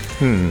 But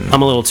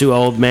I'm a little too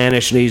old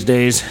manish these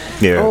days.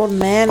 Yeah. Old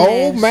man.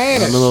 Old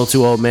man. I'm a little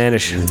too old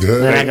manish.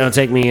 They're not gonna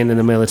take me into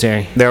the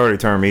military. They already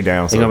turned me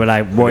down. So They're gonna be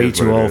like, boy, it you is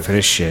too what it old is. for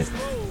this shit.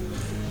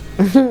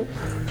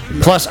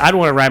 Plus, I'd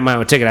want to ride my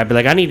own ticket. I'd be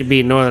like, I need to be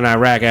in northern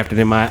Iraq after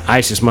them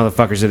ISIS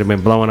motherfuckers that have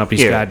been blowing up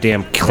these Yeah.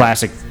 goddamn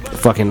classic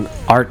fucking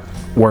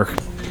artwork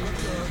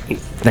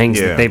things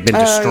Yeah. that they've been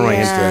destroying.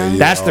 yeah.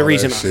 That's all the that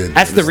reason. shit.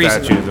 That's the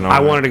Statues reason and all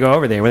I that. wanted to go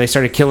over there. When they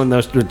started killing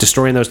those,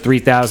 destroying those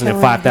 3,000 and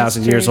Killing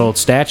 5,000 years history. old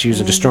statues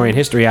and destroying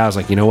history, I was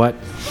like, you know what?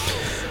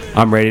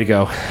 I'm ready to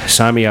go.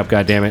 Sign me up,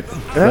 goddammit.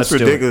 Let's That's do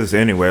it. ridiculous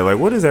anyway. Like,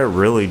 what does that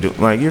really do?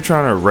 Like, you're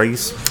trying to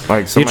erase,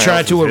 like, You somebody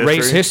try to else's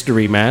erase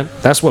history, man.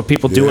 That's what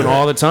people doing Yeah.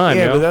 all the time,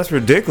 Yeah, yo. but that's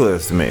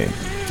ridiculous to me.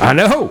 I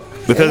know.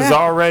 because it's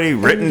already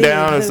written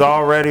down, it's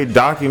already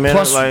documented.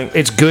 Plus, like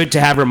it's good to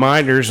have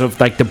reminders of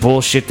like the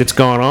bullshit that's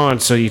going on,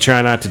 so you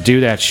try not to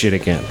do that shit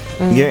again.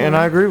 yeah, and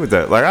I agree with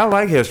that. Like I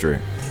like history.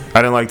 I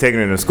didn't like taking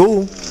it in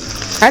school,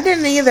 I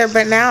didn't either,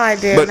 but now I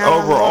do. but Now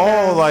I'm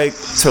overall, older. like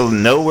to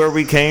know where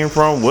we came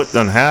from, what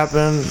done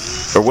happened,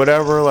 or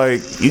whatever.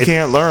 Like you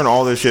can't learn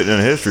all this shit in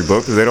a history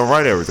book because they don't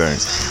write everything.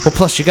 Well,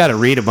 plus you got to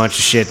read a bunch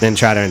of shit, then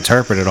try to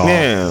interpret it all.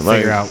 Yeah, like-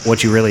 figure out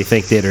what you really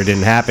think did or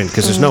didn't happen,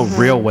 because there's no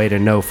real way to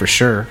know for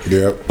sure.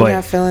 Yep. But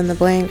yeah, fill in the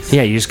blanks.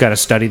 yeah, you just got to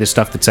study the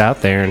stuff that's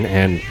out there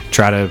and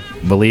try to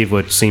believe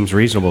what seems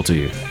reasonable to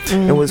you.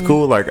 It was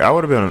cool. Like I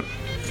wouldn't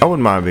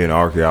mind being an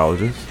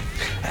archaeologist.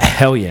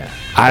 Hell yeah.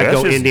 I'd That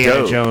go shit's Indiana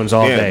dope. Jones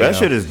all yeah, day. that yo.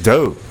 shit is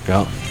dope.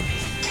 Yo.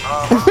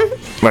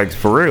 Like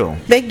for real.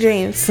 Big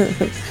dreams.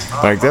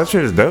 Like that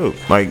shit is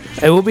dope. Like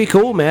It will be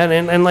cool, man.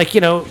 And like,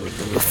 you know,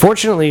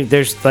 fortunately,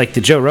 there's like the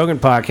Joe Rogan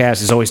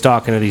podcast is always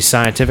talking to these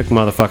scientific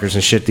motherfuckers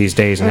and shit these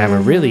days and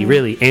having really,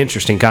 really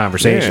interesting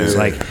conversations. Yeah.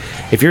 Like,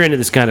 if you're into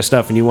this kind of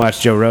stuff and you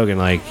watch Joe Rogan,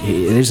 like,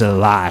 there's a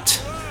lot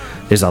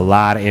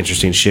of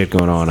interesting shit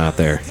going on out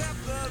there.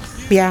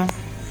 Yeah,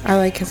 I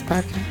like his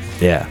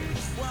podcast. Yeah.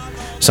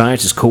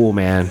 Science is cool,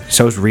 man.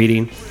 So is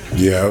reading.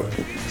 Yep.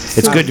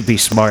 It's good to be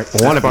smart.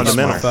 I want to be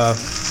fundamental. smart.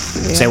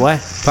 Say what?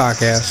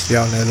 Podcast,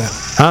 y'all know that.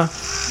 Huh?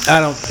 I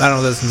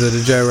don't listen to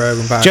the Joe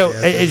Rogan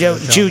podcast. Joe,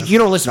 Jude, you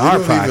don't listen to You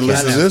our don't even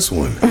listen podcast. to this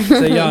one.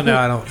 So y'all know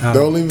I don't.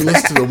 Don't even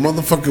listen to the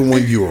motherfucking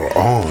one you are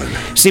on.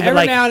 See, but Every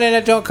like, now and then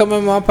it don't come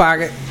in my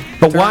pocket.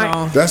 but Turn why?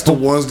 on, That's the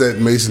ones that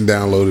Mason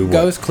downloaded. What?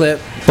 Ghost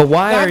clip. But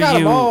why I got are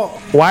 'em you? all.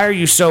 Why are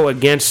you so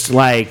against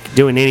like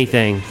doing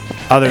anything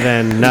other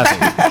than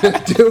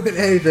nothing? Doing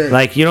anything.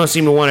 Like you don't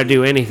seem to want to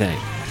do anything.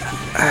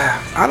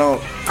 I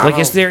don't. Like,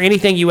 is there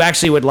anything you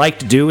actually would like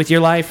to do with your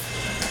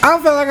life? I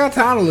don't feel like I got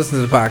time to listen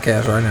to the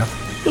podcast right now.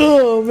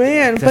 Oh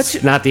man, That's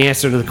but not the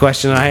answer to the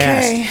question I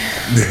okay.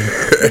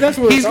 asked. That's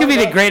what He's gonna be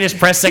the greatest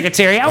press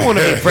secretary. I want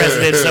to be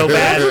president so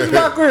bad.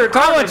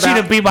 I want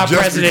you to be my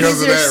Just president.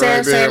 because of You're that right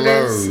Sarah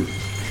there Sanders. alone.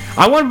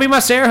 I want to be my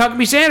Sarah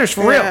Huckabee Sanders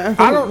for real. Yeah.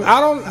 I don't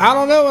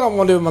know what I'm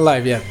gonna do with my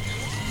life yet.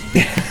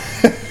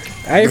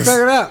 I ain't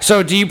figured it out.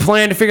 So, do you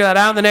plan to figure that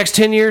out in the next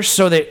 10 years?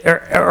 So that,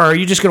 or are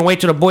you just going to wait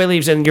till the boy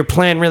leaves? And your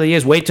plan really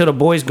is wait till the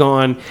boy's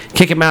gone,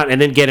 kick him out,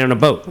 and then get on a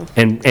boat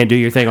and do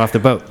your thing off the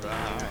boat.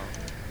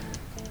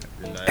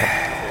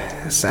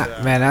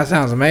 Man, that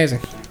sounds amazing.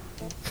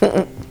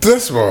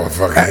 This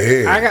motherfucker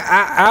here.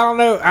 I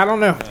don't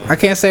know. I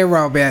can't say where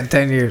I'll be at in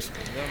 10 years.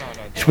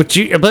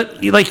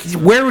 But like,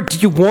 where do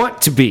you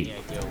want to be?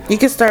 You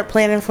can start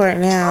planning for it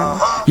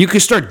now. You can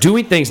start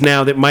doing things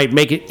now that might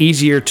make it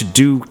easier to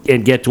do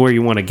and get to where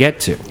you want to get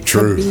to.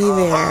 True. Be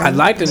there. I'd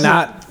like to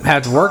not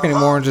have to work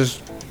anymore and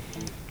just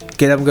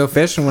get up and go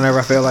fishing whenever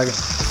I feel like it.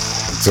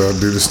 So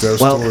do the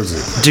steps Well, towards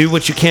it. do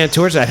what you can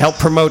towards that. Help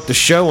promote the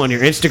show on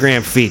your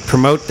Instagram feed.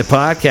 Promote the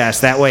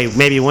podcast. That way,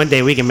 maybe one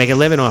day we can make a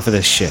living off of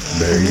this shit.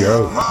 There you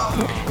go.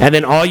 And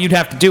then all you'd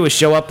have to do is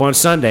show up on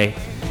Sunday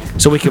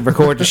so we could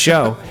record the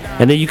show.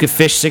 And then you could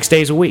fish 6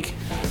 days a week.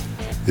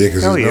 Yeah,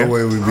 because Hell there's yeah. no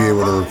way we'd be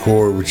able to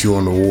record with you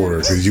on the water.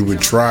 Because you would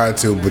try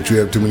to, but you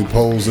have too many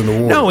poles in the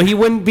water. No, he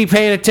wouldn't be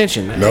paying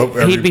attention. Nope,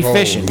 every He'd be pole.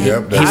 fishing.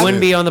 Yep, He that's wouldn't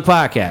it. be on the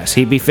podcast.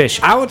 He'd be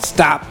fishing. I would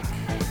stop.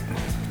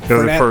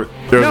 They're that-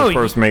 No, the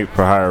first mate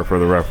for hire for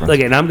the reference. Look,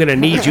 and I'm going to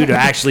need you to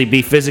actually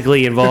be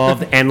physically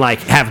involved and, like,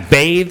 have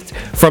bathed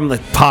from the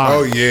pond.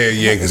 Oh,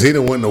 yeah, because he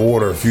done went in the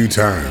water a few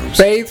times.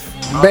 Bathe.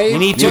 You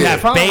need to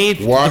have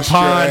bathed Wash the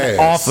your pond ass.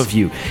 off of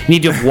you. You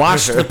need to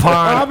wash the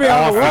pond I'll be on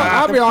off the of you.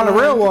 I'll be on the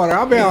real water.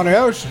 I'll be on the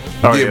ocean.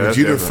 Oh, yeah, but that's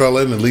you done different. fell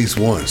in at least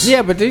once.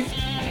 Yeah, but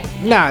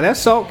that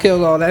salt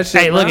kills all that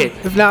shit. Hey, look bro. it.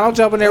 If not, I'll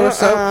jump in there with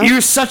soap.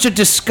 You're such a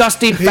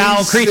disgusting,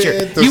 foul said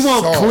creature. the You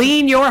won't salt.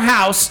 clean your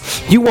house.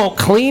 You won't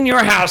clean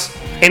your house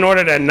in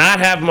order to not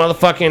have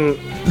motherfucking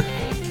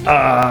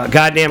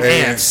goddamn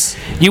ants.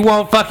 You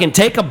won't fucking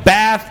take a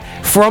bath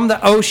from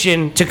the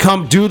ocean to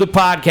come do the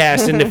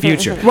podcast in the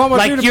future. Well, I'm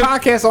gonna do the you-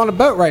 podcast on the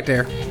boat right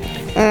there.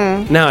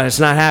 No, it's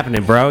not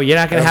happening, bro. You're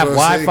not going to That's have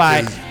what I say,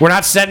 Wi-Fi. 'cause- We're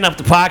not setting up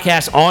the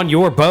podcast on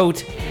your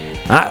boat.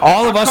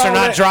 All of us are call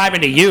not it-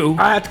 driving to you.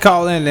 I have to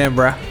call in then,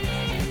 bro.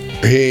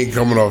 He ain't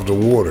coming off the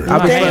water.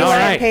 I'll be Hey, Then all you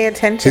right. want to pay He's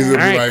attention. gonna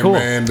be Alright, like, cool.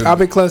 man, I'll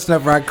be close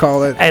enough where I can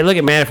call it. Hey, look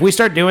at man. If we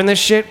start doing this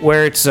shit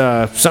where it's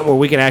something where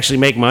we can actually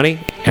make money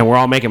and we're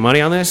all making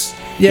money on this,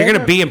 Yeah. you're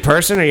gonna be in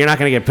person or you're not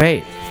gonna get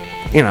paid.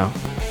 You know,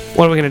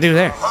 what are we gonna do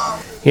there?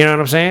 You know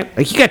what I'm saying?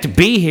 Like you got to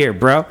be here,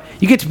 bro.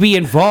 You get to be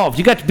involved.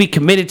 You got to be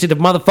committed to the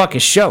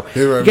motherfucking show.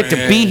 You're right, You get to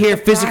man. be here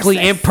physically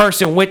process. in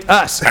person with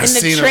us. I the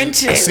seen him-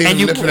 trenches. I seen And him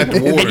you, nipping at the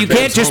water. and you That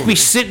can't was just be hungry.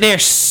 sitting there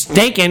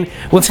stinking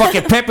with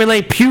fucking pepper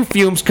lay pew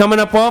fumes coming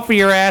up off of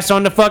your ass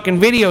on the fucking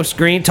video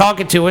screen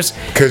talking to us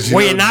Because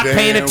where you're not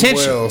paying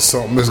attention. Well,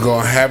 something is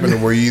gonna happen to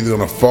where you're either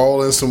gonna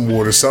fall in some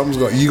water.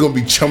 You're gonna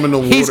be chumming the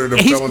He's- water.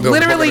 he's fell into a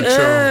literally- bucket of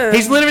chum.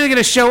 He's literally going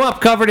to show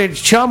up covered in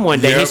chum one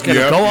day. Yep, He's going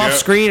to yep, go off yep.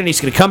 screen and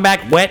he's going to come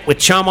back wet with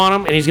chum chum on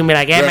him, and he's gonna be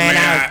like, "Yeah, Look, man,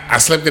 man, I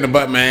slipped in the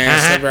butt, man.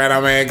 Uh-huh. Slipped right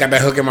out, man. Got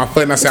that hook in my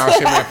foot, and I said, "Oh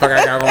shit, man, fuck,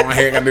 I gotta go on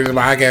here. Gotta do this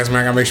podcast,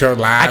 man. I gotta make sure it's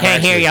live." I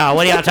can't hear y'all.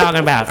 What are y'all talking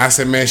about? I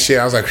said, "Man, shit."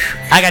 I was like,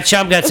 I got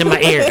chum guts in my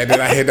ear." and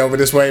then I head over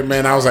this way,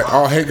 man. I was like,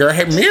 "Oh, hey, girl,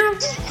 hey, mirror."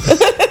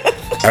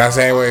 And I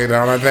said, "Hey, wait,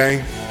 on that thing."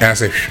 And I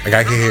said, "I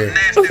got to hear."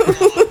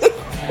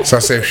 So I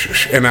said,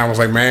 and I was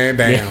like, "Man,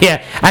 damn."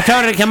 Yeah, I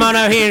told her to come on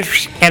over here,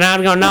 and I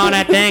was gonna gnaw on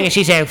that thing, and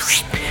she said,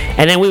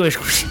 and then we was,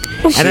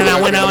 and then I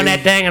went on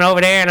that thing and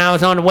over there, and I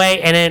was on the way,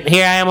 and then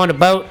here I am on the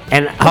boat,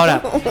 and hold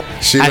up.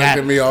 She I looked got-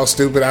 at me all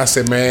stupid. I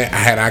said, "Man, I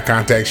had eye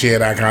contact. She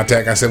had eye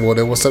contact." I said, "Well,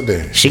 then what's up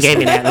then?" She gave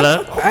me that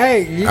look.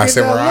 Hey, you I get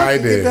said, that "Well, look, I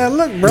you did." Get that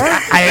look, bro.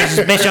 There's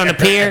this bitch on the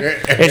pier.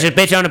 There's this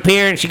bitch on the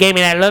pier, and she gave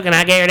me that look, and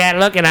I gave her that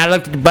look, and I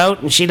looked at the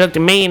boat, and she looked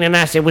at me, and then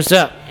I said, "What's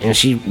up?" And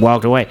she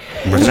walked away.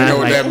 But And you I know was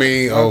what like- that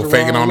mean? Oh, the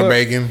faking wrong on the look.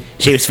 bacon.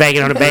 She was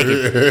faking on the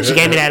bacon. She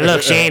gave me that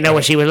look. She ain't know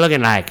what she was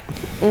looking like.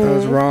 That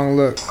was the wrong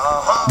look.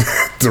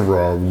 The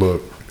wrong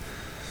look.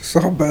 It's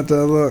all about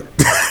that look.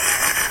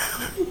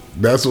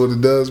 That's what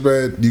it does,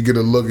 man. You get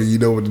a look and you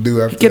know what to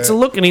do after Gets that. a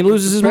look, and he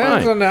loses his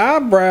Depends mind. on the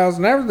eyebrows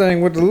and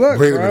everything with the look.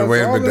 Wait a bro. minute, wait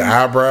It's a all minute. The in-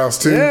 eyebrows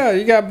too. Yeah,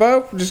 you got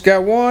both. Just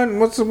got one.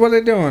 What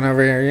they doing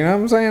over here? You know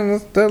what I'm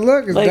saying? That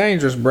look is Like-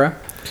 dangerous, bro.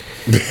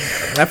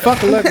 That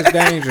fucking look is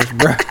dangerous,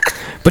 bro.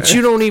 But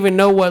you don't even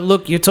know what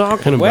look you're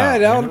talking about. Well,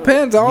 it all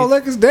depends. All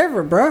look is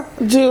different, bro.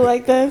 Do you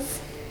like this?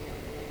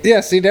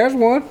 Yeah, see, there's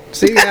one.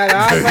 See, that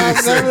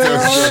eyebrows and everything.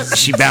 All that.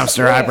 She bounced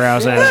her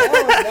eyebrows at him.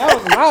 That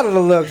was a lot of the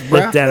looks,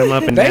 bro. Looked at him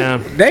up and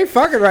down. They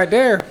fucking right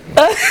there.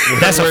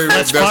 That's a Wait a minute,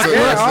 let's that's fuck a- look.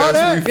 Yeah, all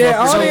that. Yeah,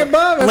 all the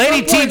above. at Lady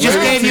some T point, just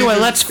yeah. gave you a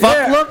let's fuck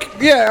Yeah. look.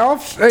 Yeah,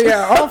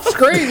 off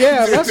screen.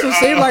 Yeah, that's what it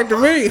seemed like to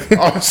me.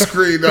 Off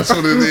screen, that's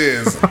what it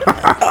is.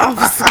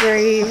 Off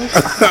screen.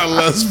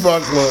 Let's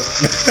fuck look.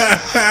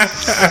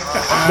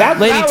 That's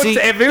Lady what I would T-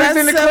 say. If it was That's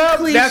in the so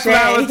club, that's what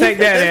I would cliche. take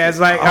that as.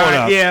 Like, Hold all right,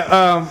 up.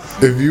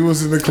 yeah, If you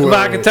was in the club,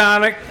 vodka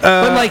tonic.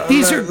 But like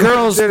these are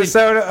girls Did a that,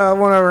 soda,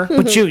 whatever.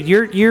 but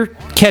you're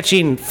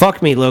catching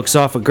fuck me looks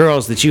off of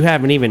girls that you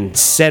haven't even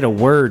said a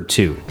word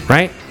to,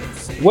 right?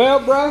 Well,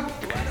 bro,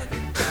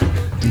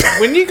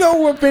 when you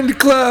go up in the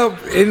club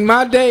in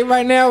my day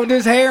right now with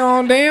this hair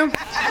on, damn,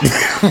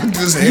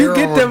 This you hair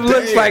get on, them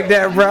looks damn. like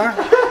that, bro.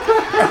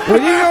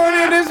 When you go in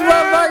there, this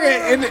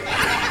motherfucker,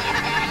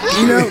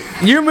 and you know,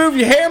 you move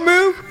your hair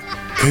move,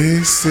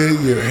 He said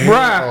your hair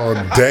Bruh.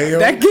 on, damn.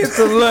 that gets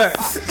a look.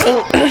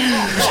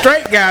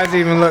 Straight guys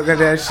even look at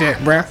that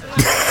shit, bro.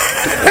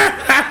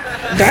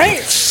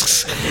 Damn.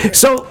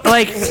 So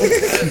like,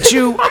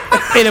 Jew,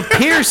 it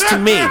appears to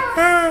me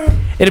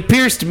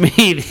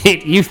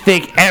that you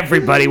think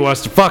everybody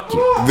wants to fuck you.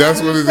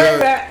 That's what it Say is.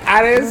 that.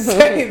 I didn't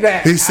say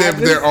that. He said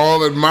they're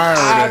all admiring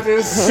I it.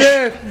 just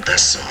said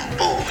That's some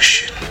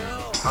bullshit.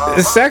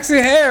 the sexy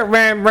hair,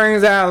 man,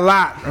 brings out a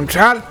lot. I'm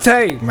trying to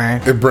tell you,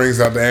 man. It brings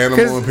out the animal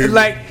in Cause people.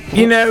 like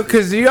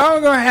cause y'all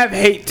gonna have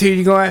hate too.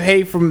 You're gonna have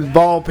hate from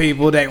bald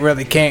people that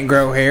really can't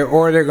grow hair,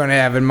 or they're gonna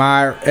have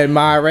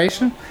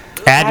admiration,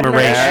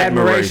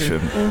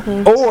 Admiration.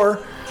 or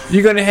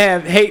you're gonna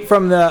have hate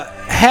from the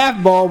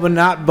half bald but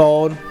not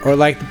bald, or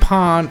like the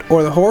pond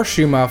or the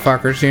horseshoe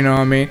motherfuckers. You know what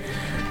I mean?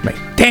 Like,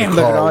 damn,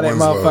 look at Carl all that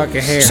Winslows.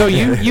 motherfucking hair. So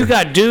you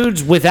got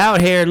dudes without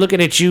hair looking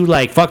at you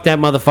like fuck that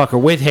motherfucker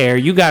with hair.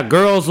 You got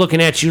girls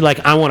looking at you like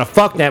I want to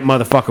fuck that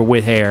motherfucker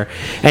with hair.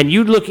 And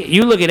you look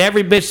at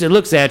every bitch that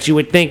looks at you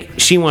would think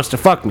she wants to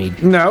fuck me.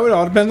 no, it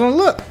all depends on the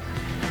look.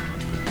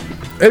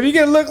 If you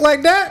get a look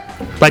like that,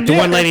 Like the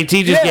one lady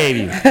T just gave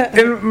you.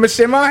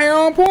 and my hair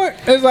on point,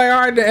 it's like, all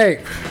right,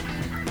 hey,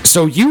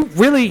 So you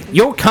really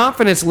your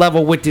confidence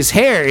level with this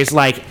hair is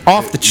like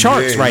off the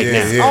charts Yeah, right yeah,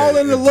 now. yeah. all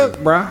in the look,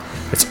 bruh.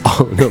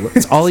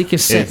 It's all he can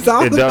say. It,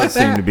 all it about does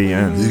seem that. to be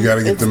in. You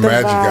gotta get It's the the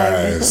magic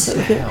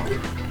vibe.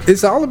 eyes.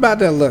 It's all about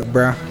that look,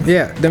 bruh.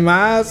 Yeah, them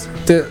eyes,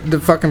 the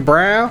fucking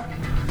brow.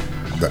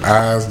 The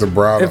eyes, the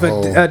brow, the If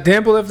whole, a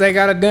dimple, if they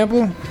got a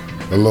dimple.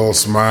 the little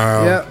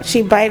smile. Yep.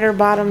 She bite her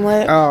bottom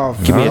lip. Oh,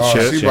 Give me a Oh,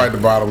 shit. she bite the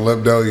bottom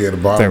lip though. Yeah, the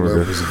bottom There we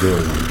lip go. is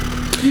good.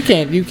 one.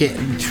 you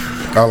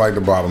can't. I like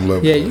the bottom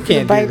lip. Yeah, you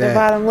can't bite do the that.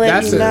 bottom lip,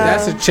 That's you a know.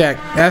 that's a check.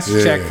 That's a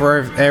Yeah. check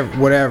for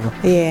whatever.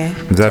 Yeah.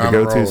 Is that the On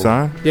the go-to roll.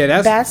 sign?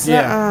 Yeah, That's the,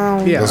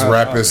 yeah. Let's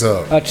wrap this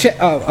up.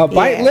 A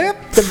bite Yeah. lip.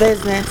 The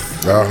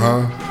business. Uh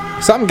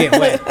huh. Something getting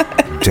wet.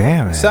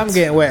 Damn it. Something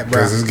getting wet,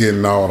 bro. Cause it's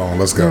getting gnawed on.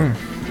 Let's go.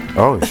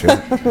 Oh shit.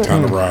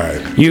 Time to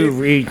ride.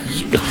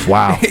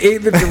 Wow.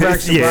 Either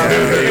direction, Yeah, bro.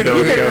 there you If go,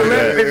 you get go the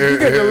lip, with if you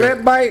get the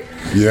lip bite,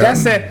 Yeah.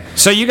 that's it.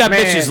 So you got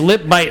Man. bitches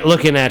lip bite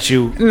looking at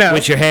you No.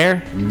 with your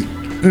hair?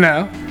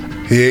 No,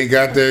 He ain't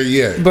got there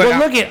yet. but Well,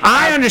 look at.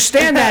 I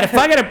understand that. If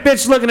I got a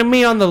bitch looking at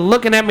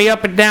me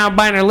up and down,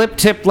 biting her lip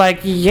tip, like,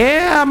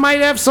 yeah, I might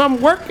have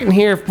some working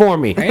here for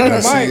me. ain't no Now,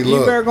 see, bite. You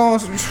look. better go on.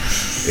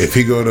 If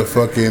he go to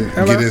fucking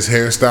Hello? get his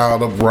hair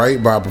styled up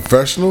right by a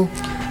professional,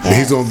 then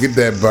he's gonna get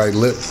that bite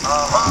lip.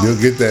 You'll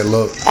get that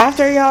look.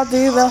 After y'all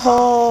do the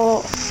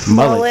whole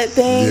mullet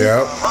thing,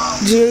 Yep.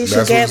 you should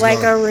That's get what's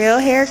like gonna- a real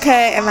haircut,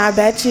 and I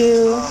bet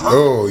you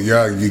Oh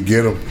yeah, you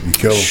get him. You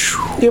kill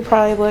him. you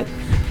probably look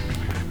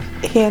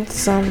He had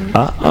some. With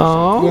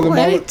a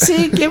mullet.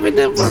 giving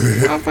them Or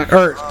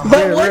But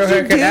get a would real you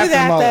haircut do after the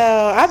that mullet.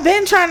 though? I've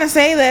been trying to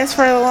say this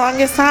for the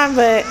longest time,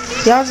 but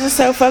y'all just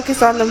so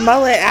focused on the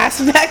mullet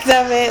aspect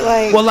of it.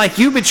 Like, Well, like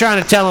you've been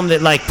trying to tell him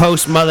that, like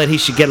post mullet, he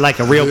should get like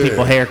a real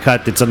people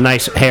haircut. That's a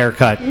nice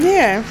haircut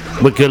yeah.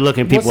 with good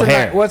looking people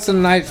hair. What's a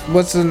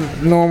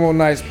normal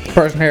nice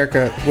person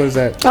haircut? What is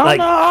that? I don't Like,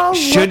 know. I'll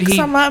should look he-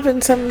 some up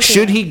and some.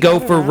 Should he go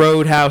for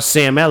Roadhouse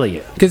Sam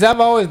Elliott? Because I've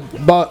always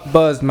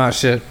buzzed my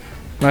shit.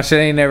 My shit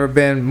ain't never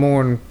been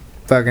more than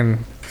fucking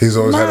He's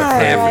always had a Nah,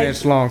 plan. half like- an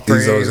inch long. He's 3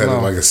 always inches had it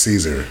long. like a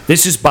Caesar.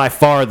 This is by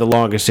far the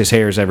longest his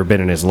hair has ever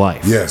been in his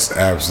life. Yes,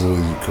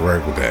 absolutely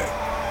correct with that.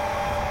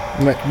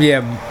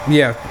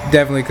 Yeah,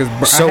 definitely.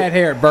 Because So- I had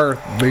hair at birth,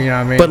 but you know what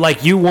I mean. But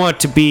like you want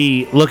to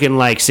be looking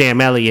like Sam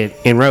Elliott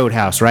in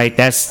Roadhouse, right?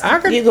 That's I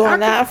could, You I going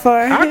could- that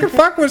far? I could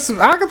fuck with some.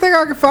 I could think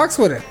I could fucks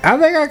with it. I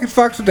think I could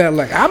fucks with that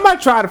look. I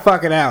might try to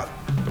fuck it out.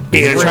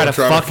 you're gonna try to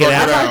fuck it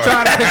out.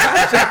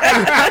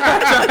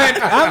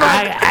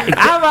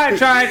 I might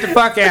try it to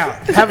fuck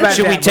out. How about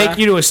Should we that, take bro?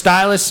 you to a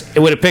stylist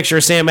with a picture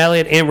of Sam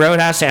Elliott in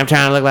Roadhouse? Say, I'm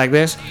trying to look like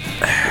this.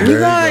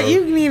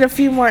 You need a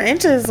few more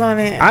inches on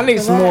it. I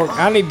need some more.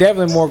 I need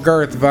definitely more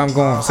girth if I'm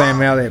going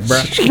Sam Elliott,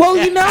 bro. Well,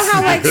 you know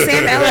how like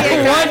Sam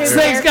Elliott got his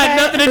haircut?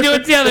 nothing to do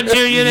with the other,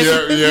 Junior.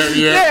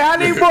 Yeah, I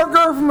need more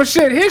girth from my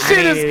shit. His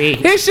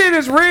shit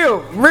is real,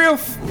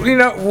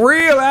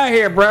 real out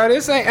here, bro.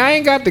 I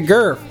ain't got the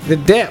girth, the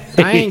depth.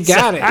 I ain't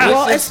got it.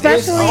 Well, It's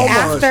especially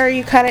almost- after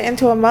you cut it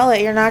into a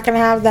mullet, you're not gonna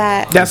have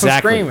that. That's what I'm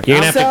Exactly. screaming. You're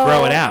gonna have to So-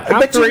 grow it out.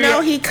 But you three-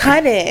 know he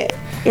cut it.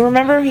 You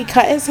remember he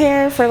cut his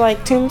hair for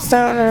like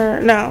Tombstone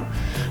or no?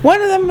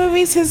 One of the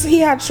movies, he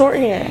had short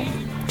hair.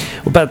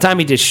 Well, by the time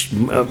he did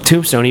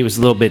Tombstone, he was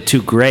a little bit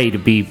too gray to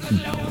be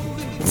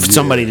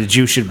somebody that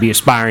you should be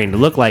aspiring to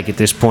look like at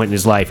this point in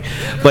his life.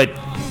 But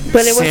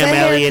But it was Sam a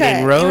Elliott haircut,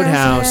 in you know what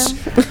I'm Roadhouse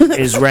saying?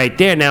 is right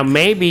there. Now,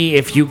 maybe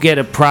if you get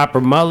a proper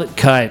mullet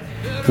cut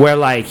where,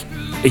 like,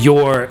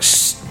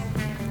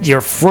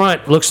 your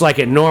front looks like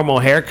a normal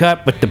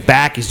haircut, but the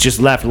back is just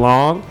left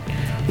long,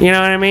 you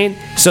know what I mean?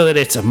 So that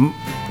it's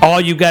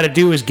all you got to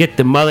do is get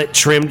the mullet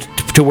trimmed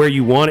to where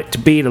you want it to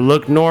be to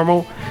look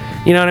normal.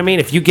 You know what I mean?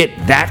 If you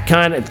get that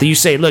kind of, you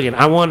say, look,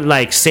 I want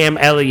like Sam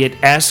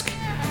Elliott-esque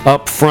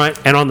up front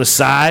and on the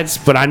sides,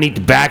 but I need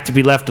the back to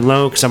be left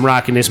alone because I'm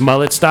rocking this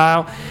mullet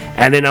style.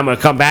 And then I'm going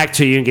to come back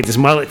to you and get this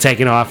mullet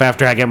taken off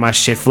after I get my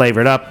shit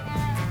flavored up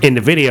in the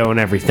video and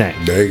everything.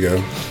 There you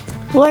go.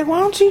 Like, why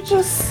don't you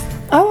just?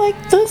 I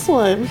like this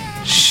one.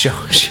 Show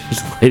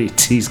Lady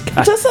T's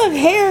got. Just a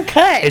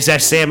haircut. Is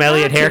that Sam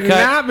Elliott haircut?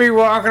 Not be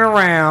walking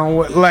around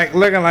with, like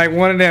looking like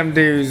one of them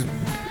dudes.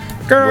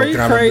 Girl, What you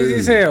kind of crazy dude?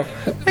 as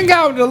hell. And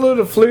got with the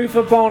little floof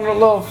up on the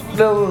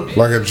little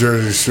Like a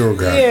Jersey Shore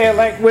guy. yeah,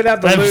 like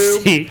without the Let me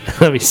lube. see.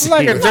 Let me see.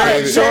 Like a Faded-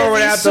 Jersey Shore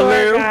without the Shore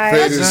lube. guy.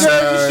 Faded Like a Jersey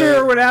side,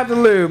 Shore without the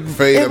lube.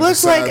 fade It up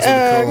looks the like sides of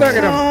the comb. Look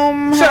at him.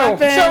 comb Show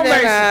happened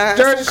and, Mason.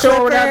 Jersey some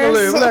Shore without the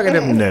clippers. lube. Look at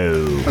him. No.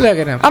 Look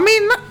at him. I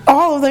mean, not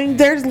all of them.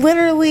 There's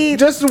literally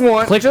Just the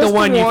one. Click just the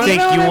one you think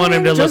know you what I want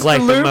him mean? to look Just like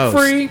the the lube most.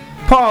 free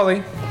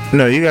Pauly.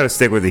 No, you got to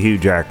stick with the Hugh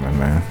Jackman,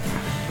 man.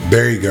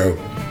 There you go.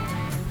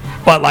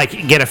 But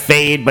like get a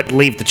fade, but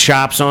leave the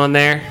chops on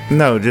there.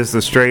 No, just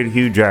a straight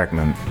Hugh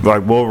Jackman,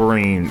 like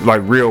Wolverine,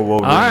 like real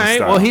Wolverine. All right.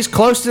 style. Well, he's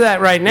close to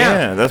that right now.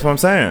 yeah, that's what I'm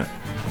saying.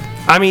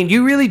 I mean,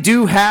 you really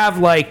do have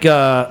like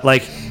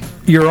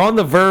you're on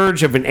the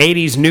verge of an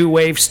 80s new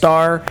wave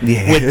star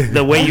with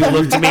the way you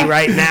look to me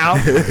right now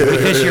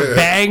because your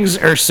bangs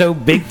are so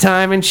big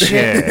time and shit.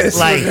 Yeah. It's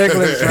Like,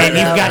 ridiculous right and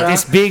you've now, got bro.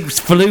 this big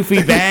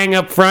floofy bang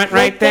up front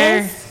right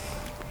there.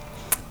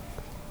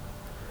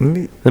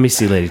 Let me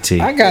see, Lady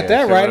T. I got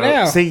that right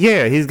now. See,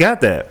 yeah, he's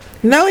got that.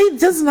 no, he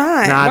does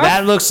not. Nah,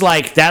 that looks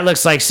like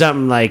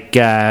something like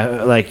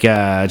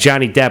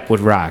Johnny Depp would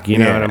rock. You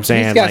know Yeah. what I'm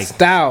saying? He's got Like,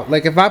 style.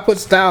 Like if I put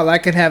style, I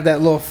could have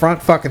that little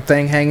front fucking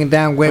thing hanging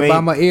down way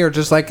by my ear,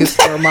 just like it's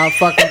or my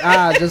fucking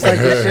eye, just like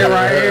this shit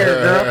right here,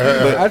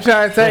 girl. I'm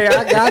trying to tell you,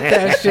 I got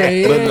that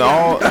shit.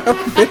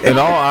 But in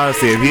all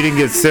honesty, if you didn't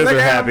get scissor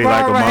happy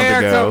like a month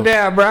Come ago,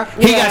 down, bro.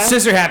 he got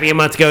scissor happy a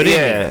month ago,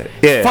 didn't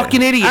he? yeah.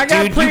 Fucking idiot, I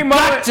got dude. You got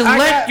pre-mullet. to I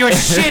let got- your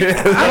shit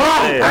grow.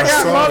 I got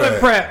saw mullet that.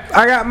 prep.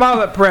 I got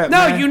mullet prep.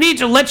 No, man. you need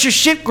to let your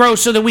shit grow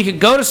so that we can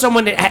go to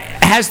someone that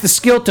has the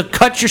skill to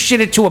cut your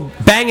shit into a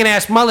banging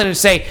ass mullet and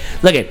say,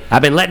 "Look it,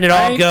 I've been letting it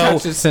I all ain't go."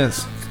 touched it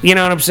since. You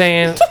know what I'm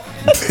saying?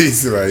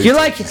 He's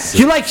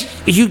like,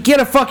 You get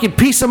a fucking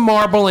piece of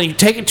marble and you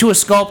take it to a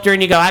sculptor and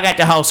you go, "I got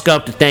the whole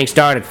sculpted thing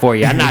started for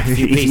you. I knocked a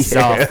few pieces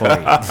off for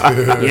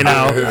you." You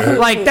know,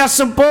 like that's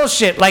some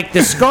bullshit. Like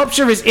the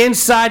sculpture is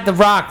inside the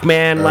rock,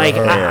 man. Like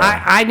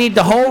I need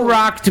the whole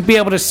rock to be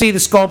able to see the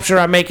sculpture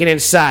I'm making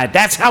inside.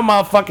 That's how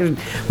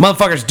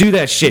motherfuckers do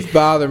that shit.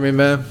 Bother me,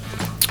 man.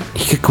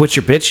 You could quit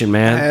your bitching, I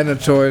man. had no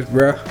choice,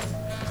 bro.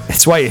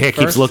 That's why your hair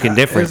keeps looking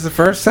different. It's the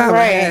first time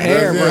I had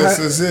hair, bro. Yes,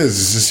 this is.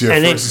 It's just your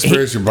And then first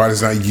experience. Your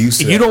body's not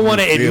used to it. You don't want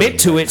to admit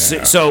to it,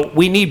 so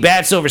we need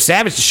Bad Silver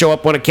Savage to show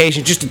up on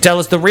occasion just to tell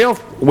us the real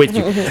with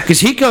you. Because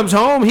he comes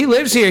home, he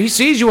lives here, he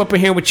sees you up in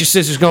here with your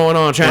sisters going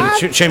on, trying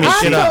to trim your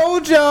shit I up.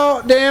 told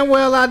y'all damn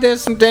well I did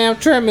some damn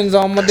trimmings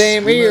on my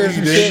damn ears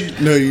and shit.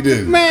 No, you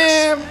didn't.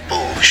 Man,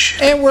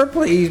 Bullshit. and we're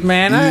pleased,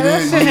 man.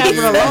 That shit happened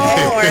a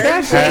long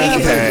That shit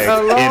happened a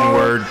Hashtag long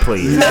N-word,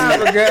 please.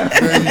 time ago.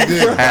 No, you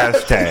didn't.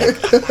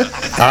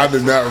 Hashtag. I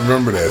did not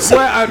remember that. Well,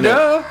 I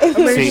know. I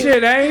mean, See,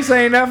 shit, I ain't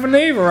saying nothing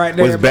either right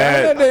there. was but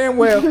bad. I know damn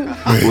well.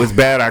 It was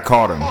bad. I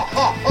caught him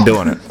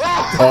doing it.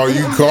 Oh,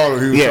 you called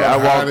him. He was Yeah,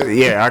 trying to hide it?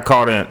 Yeah, I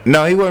caught him.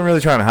 No, he wasn't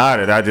really trying to hide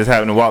it. I just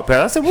happened to walk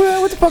past. I said,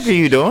 "Well, what the fuck are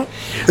you doing?"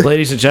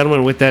 Ladies and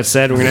gentlemen, with that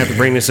said, we're going to have to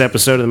bring this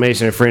episode of the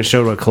Mason and Friends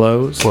show to a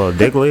close. Well,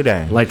 diggly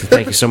dang. I'd like to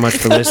thank you so much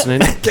for listening.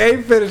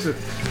 Can't finish it.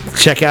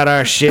 Check out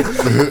our shit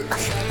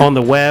on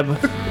the web,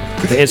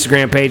 the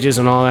Instagram pages,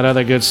 and all that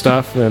other good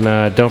stuff. And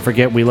don't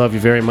forget, we love you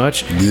very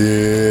much. I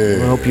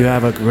Yeah. hope you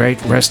have a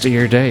great rest of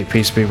your day.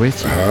 Peace be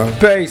with you.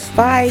 Peace.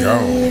 Bye.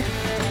 Yo.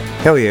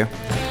 Hell yeah.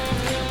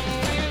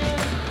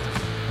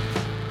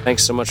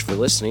 Thanks so much for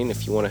listening.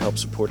 If you want to help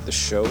support the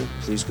show,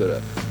 please go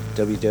to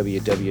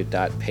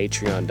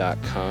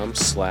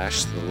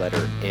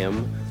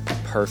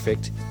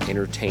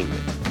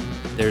www.patreon.com/M-Perfect-Entertainment.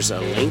 There's a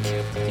link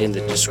in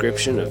the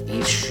description of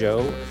each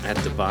show at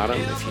the bottom.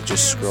 If you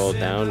just scroll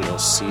down, you'll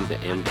see the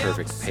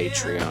Imperfect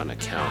Patreon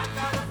account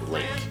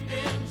link.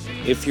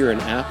 If you're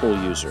an Apple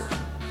user,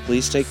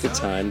 please take the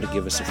time to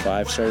give us a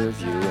 5-star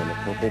review on the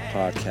Purple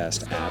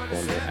Podcast app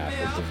on your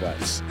Apple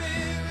device.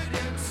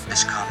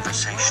 This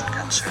conversation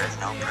can serve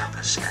no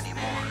purpose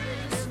anymore.